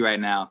crazy right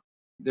now.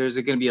 There's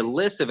going to be a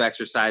list of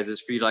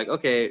exercises for you to like,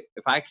 okay,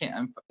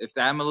 if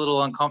I'm a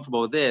little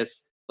uncomfortable with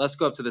this, let's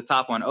go up to the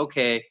top one.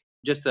 Okay,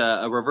 just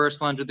a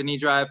reverse lunge with the knee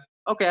drive.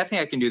 Okay, I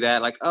think I can do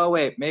that. Like, oh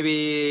wait,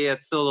 maybe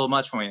that's still a little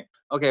much for me.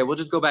 Okay, we'll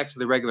just go back to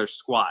the regular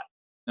squat.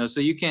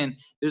 So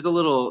there's a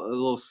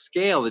little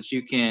scale that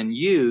you can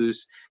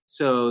use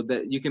so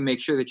that you can make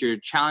sure that you're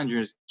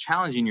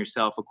challenging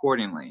yourself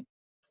accordingly.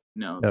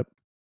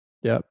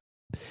 Yep.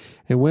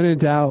 And when in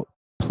doubt,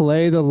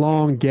 play the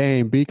long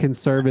game. Be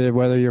conservative,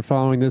 whether you're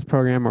following this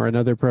program or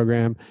another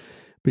program,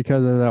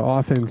 because as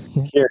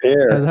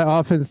I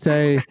often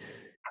say,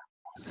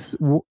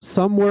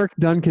 some work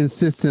done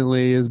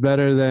consistently is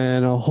better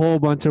than a whole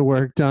bunch of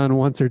work done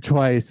once or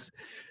twice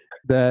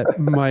that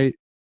might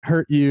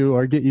hurt you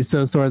or get you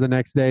so sore the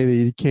next day that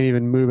you can't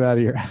even move out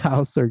of your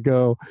house or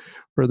go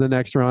for the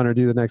next run or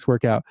do the next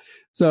workout.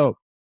 So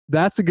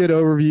that's a good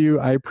overview.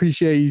 I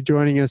appreciate you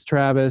joining us,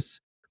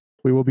 Travis.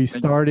 We will be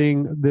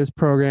starting this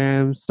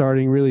program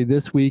starting really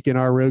this week in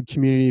our road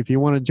community. If you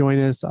want to join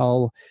us,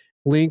 I'll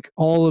link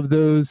all of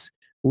those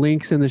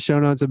links in the show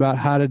notes about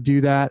how to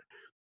do that.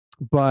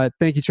 But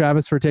thank you,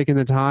 Travis, for taking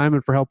the time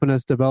and for helping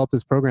us develop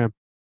this program.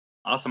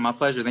 Awesome. My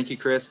pleasure. Thank you,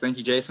 Chris. Thank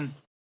you, Jason.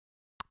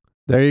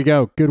 There you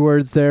go. Good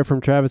words there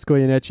from Travis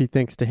Goyeneche.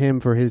 Thanks to him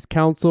for his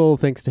counsel.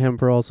 Thanks to him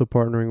for also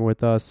partnering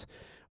with us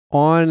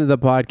on the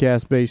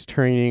podcast Base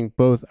Training,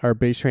 both our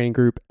base training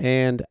group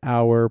and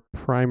our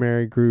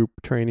primary group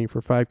training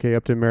for 5K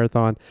Upton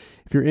Marathon.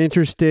 If you're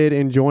interested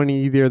in joining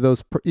either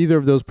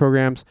of those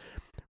programs,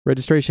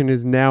 registration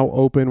is now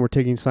open. We're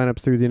taking signups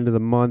through the end of the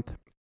month.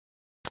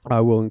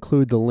 I will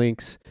include the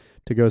links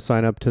to go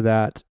sign up to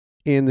that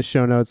in the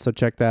show notes, so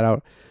check that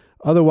out.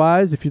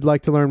 Otherwise, if you'd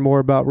like to learn more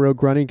about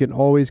Rogue Running, you can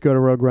always go to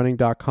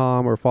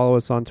roguerunning.com or follow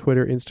us on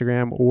Twitter,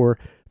 Instagram, or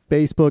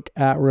Facebook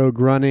at Rogue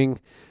Running.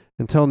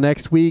 Until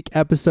next week,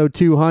 episode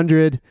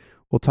 200,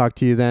 we'll talk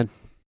to you then.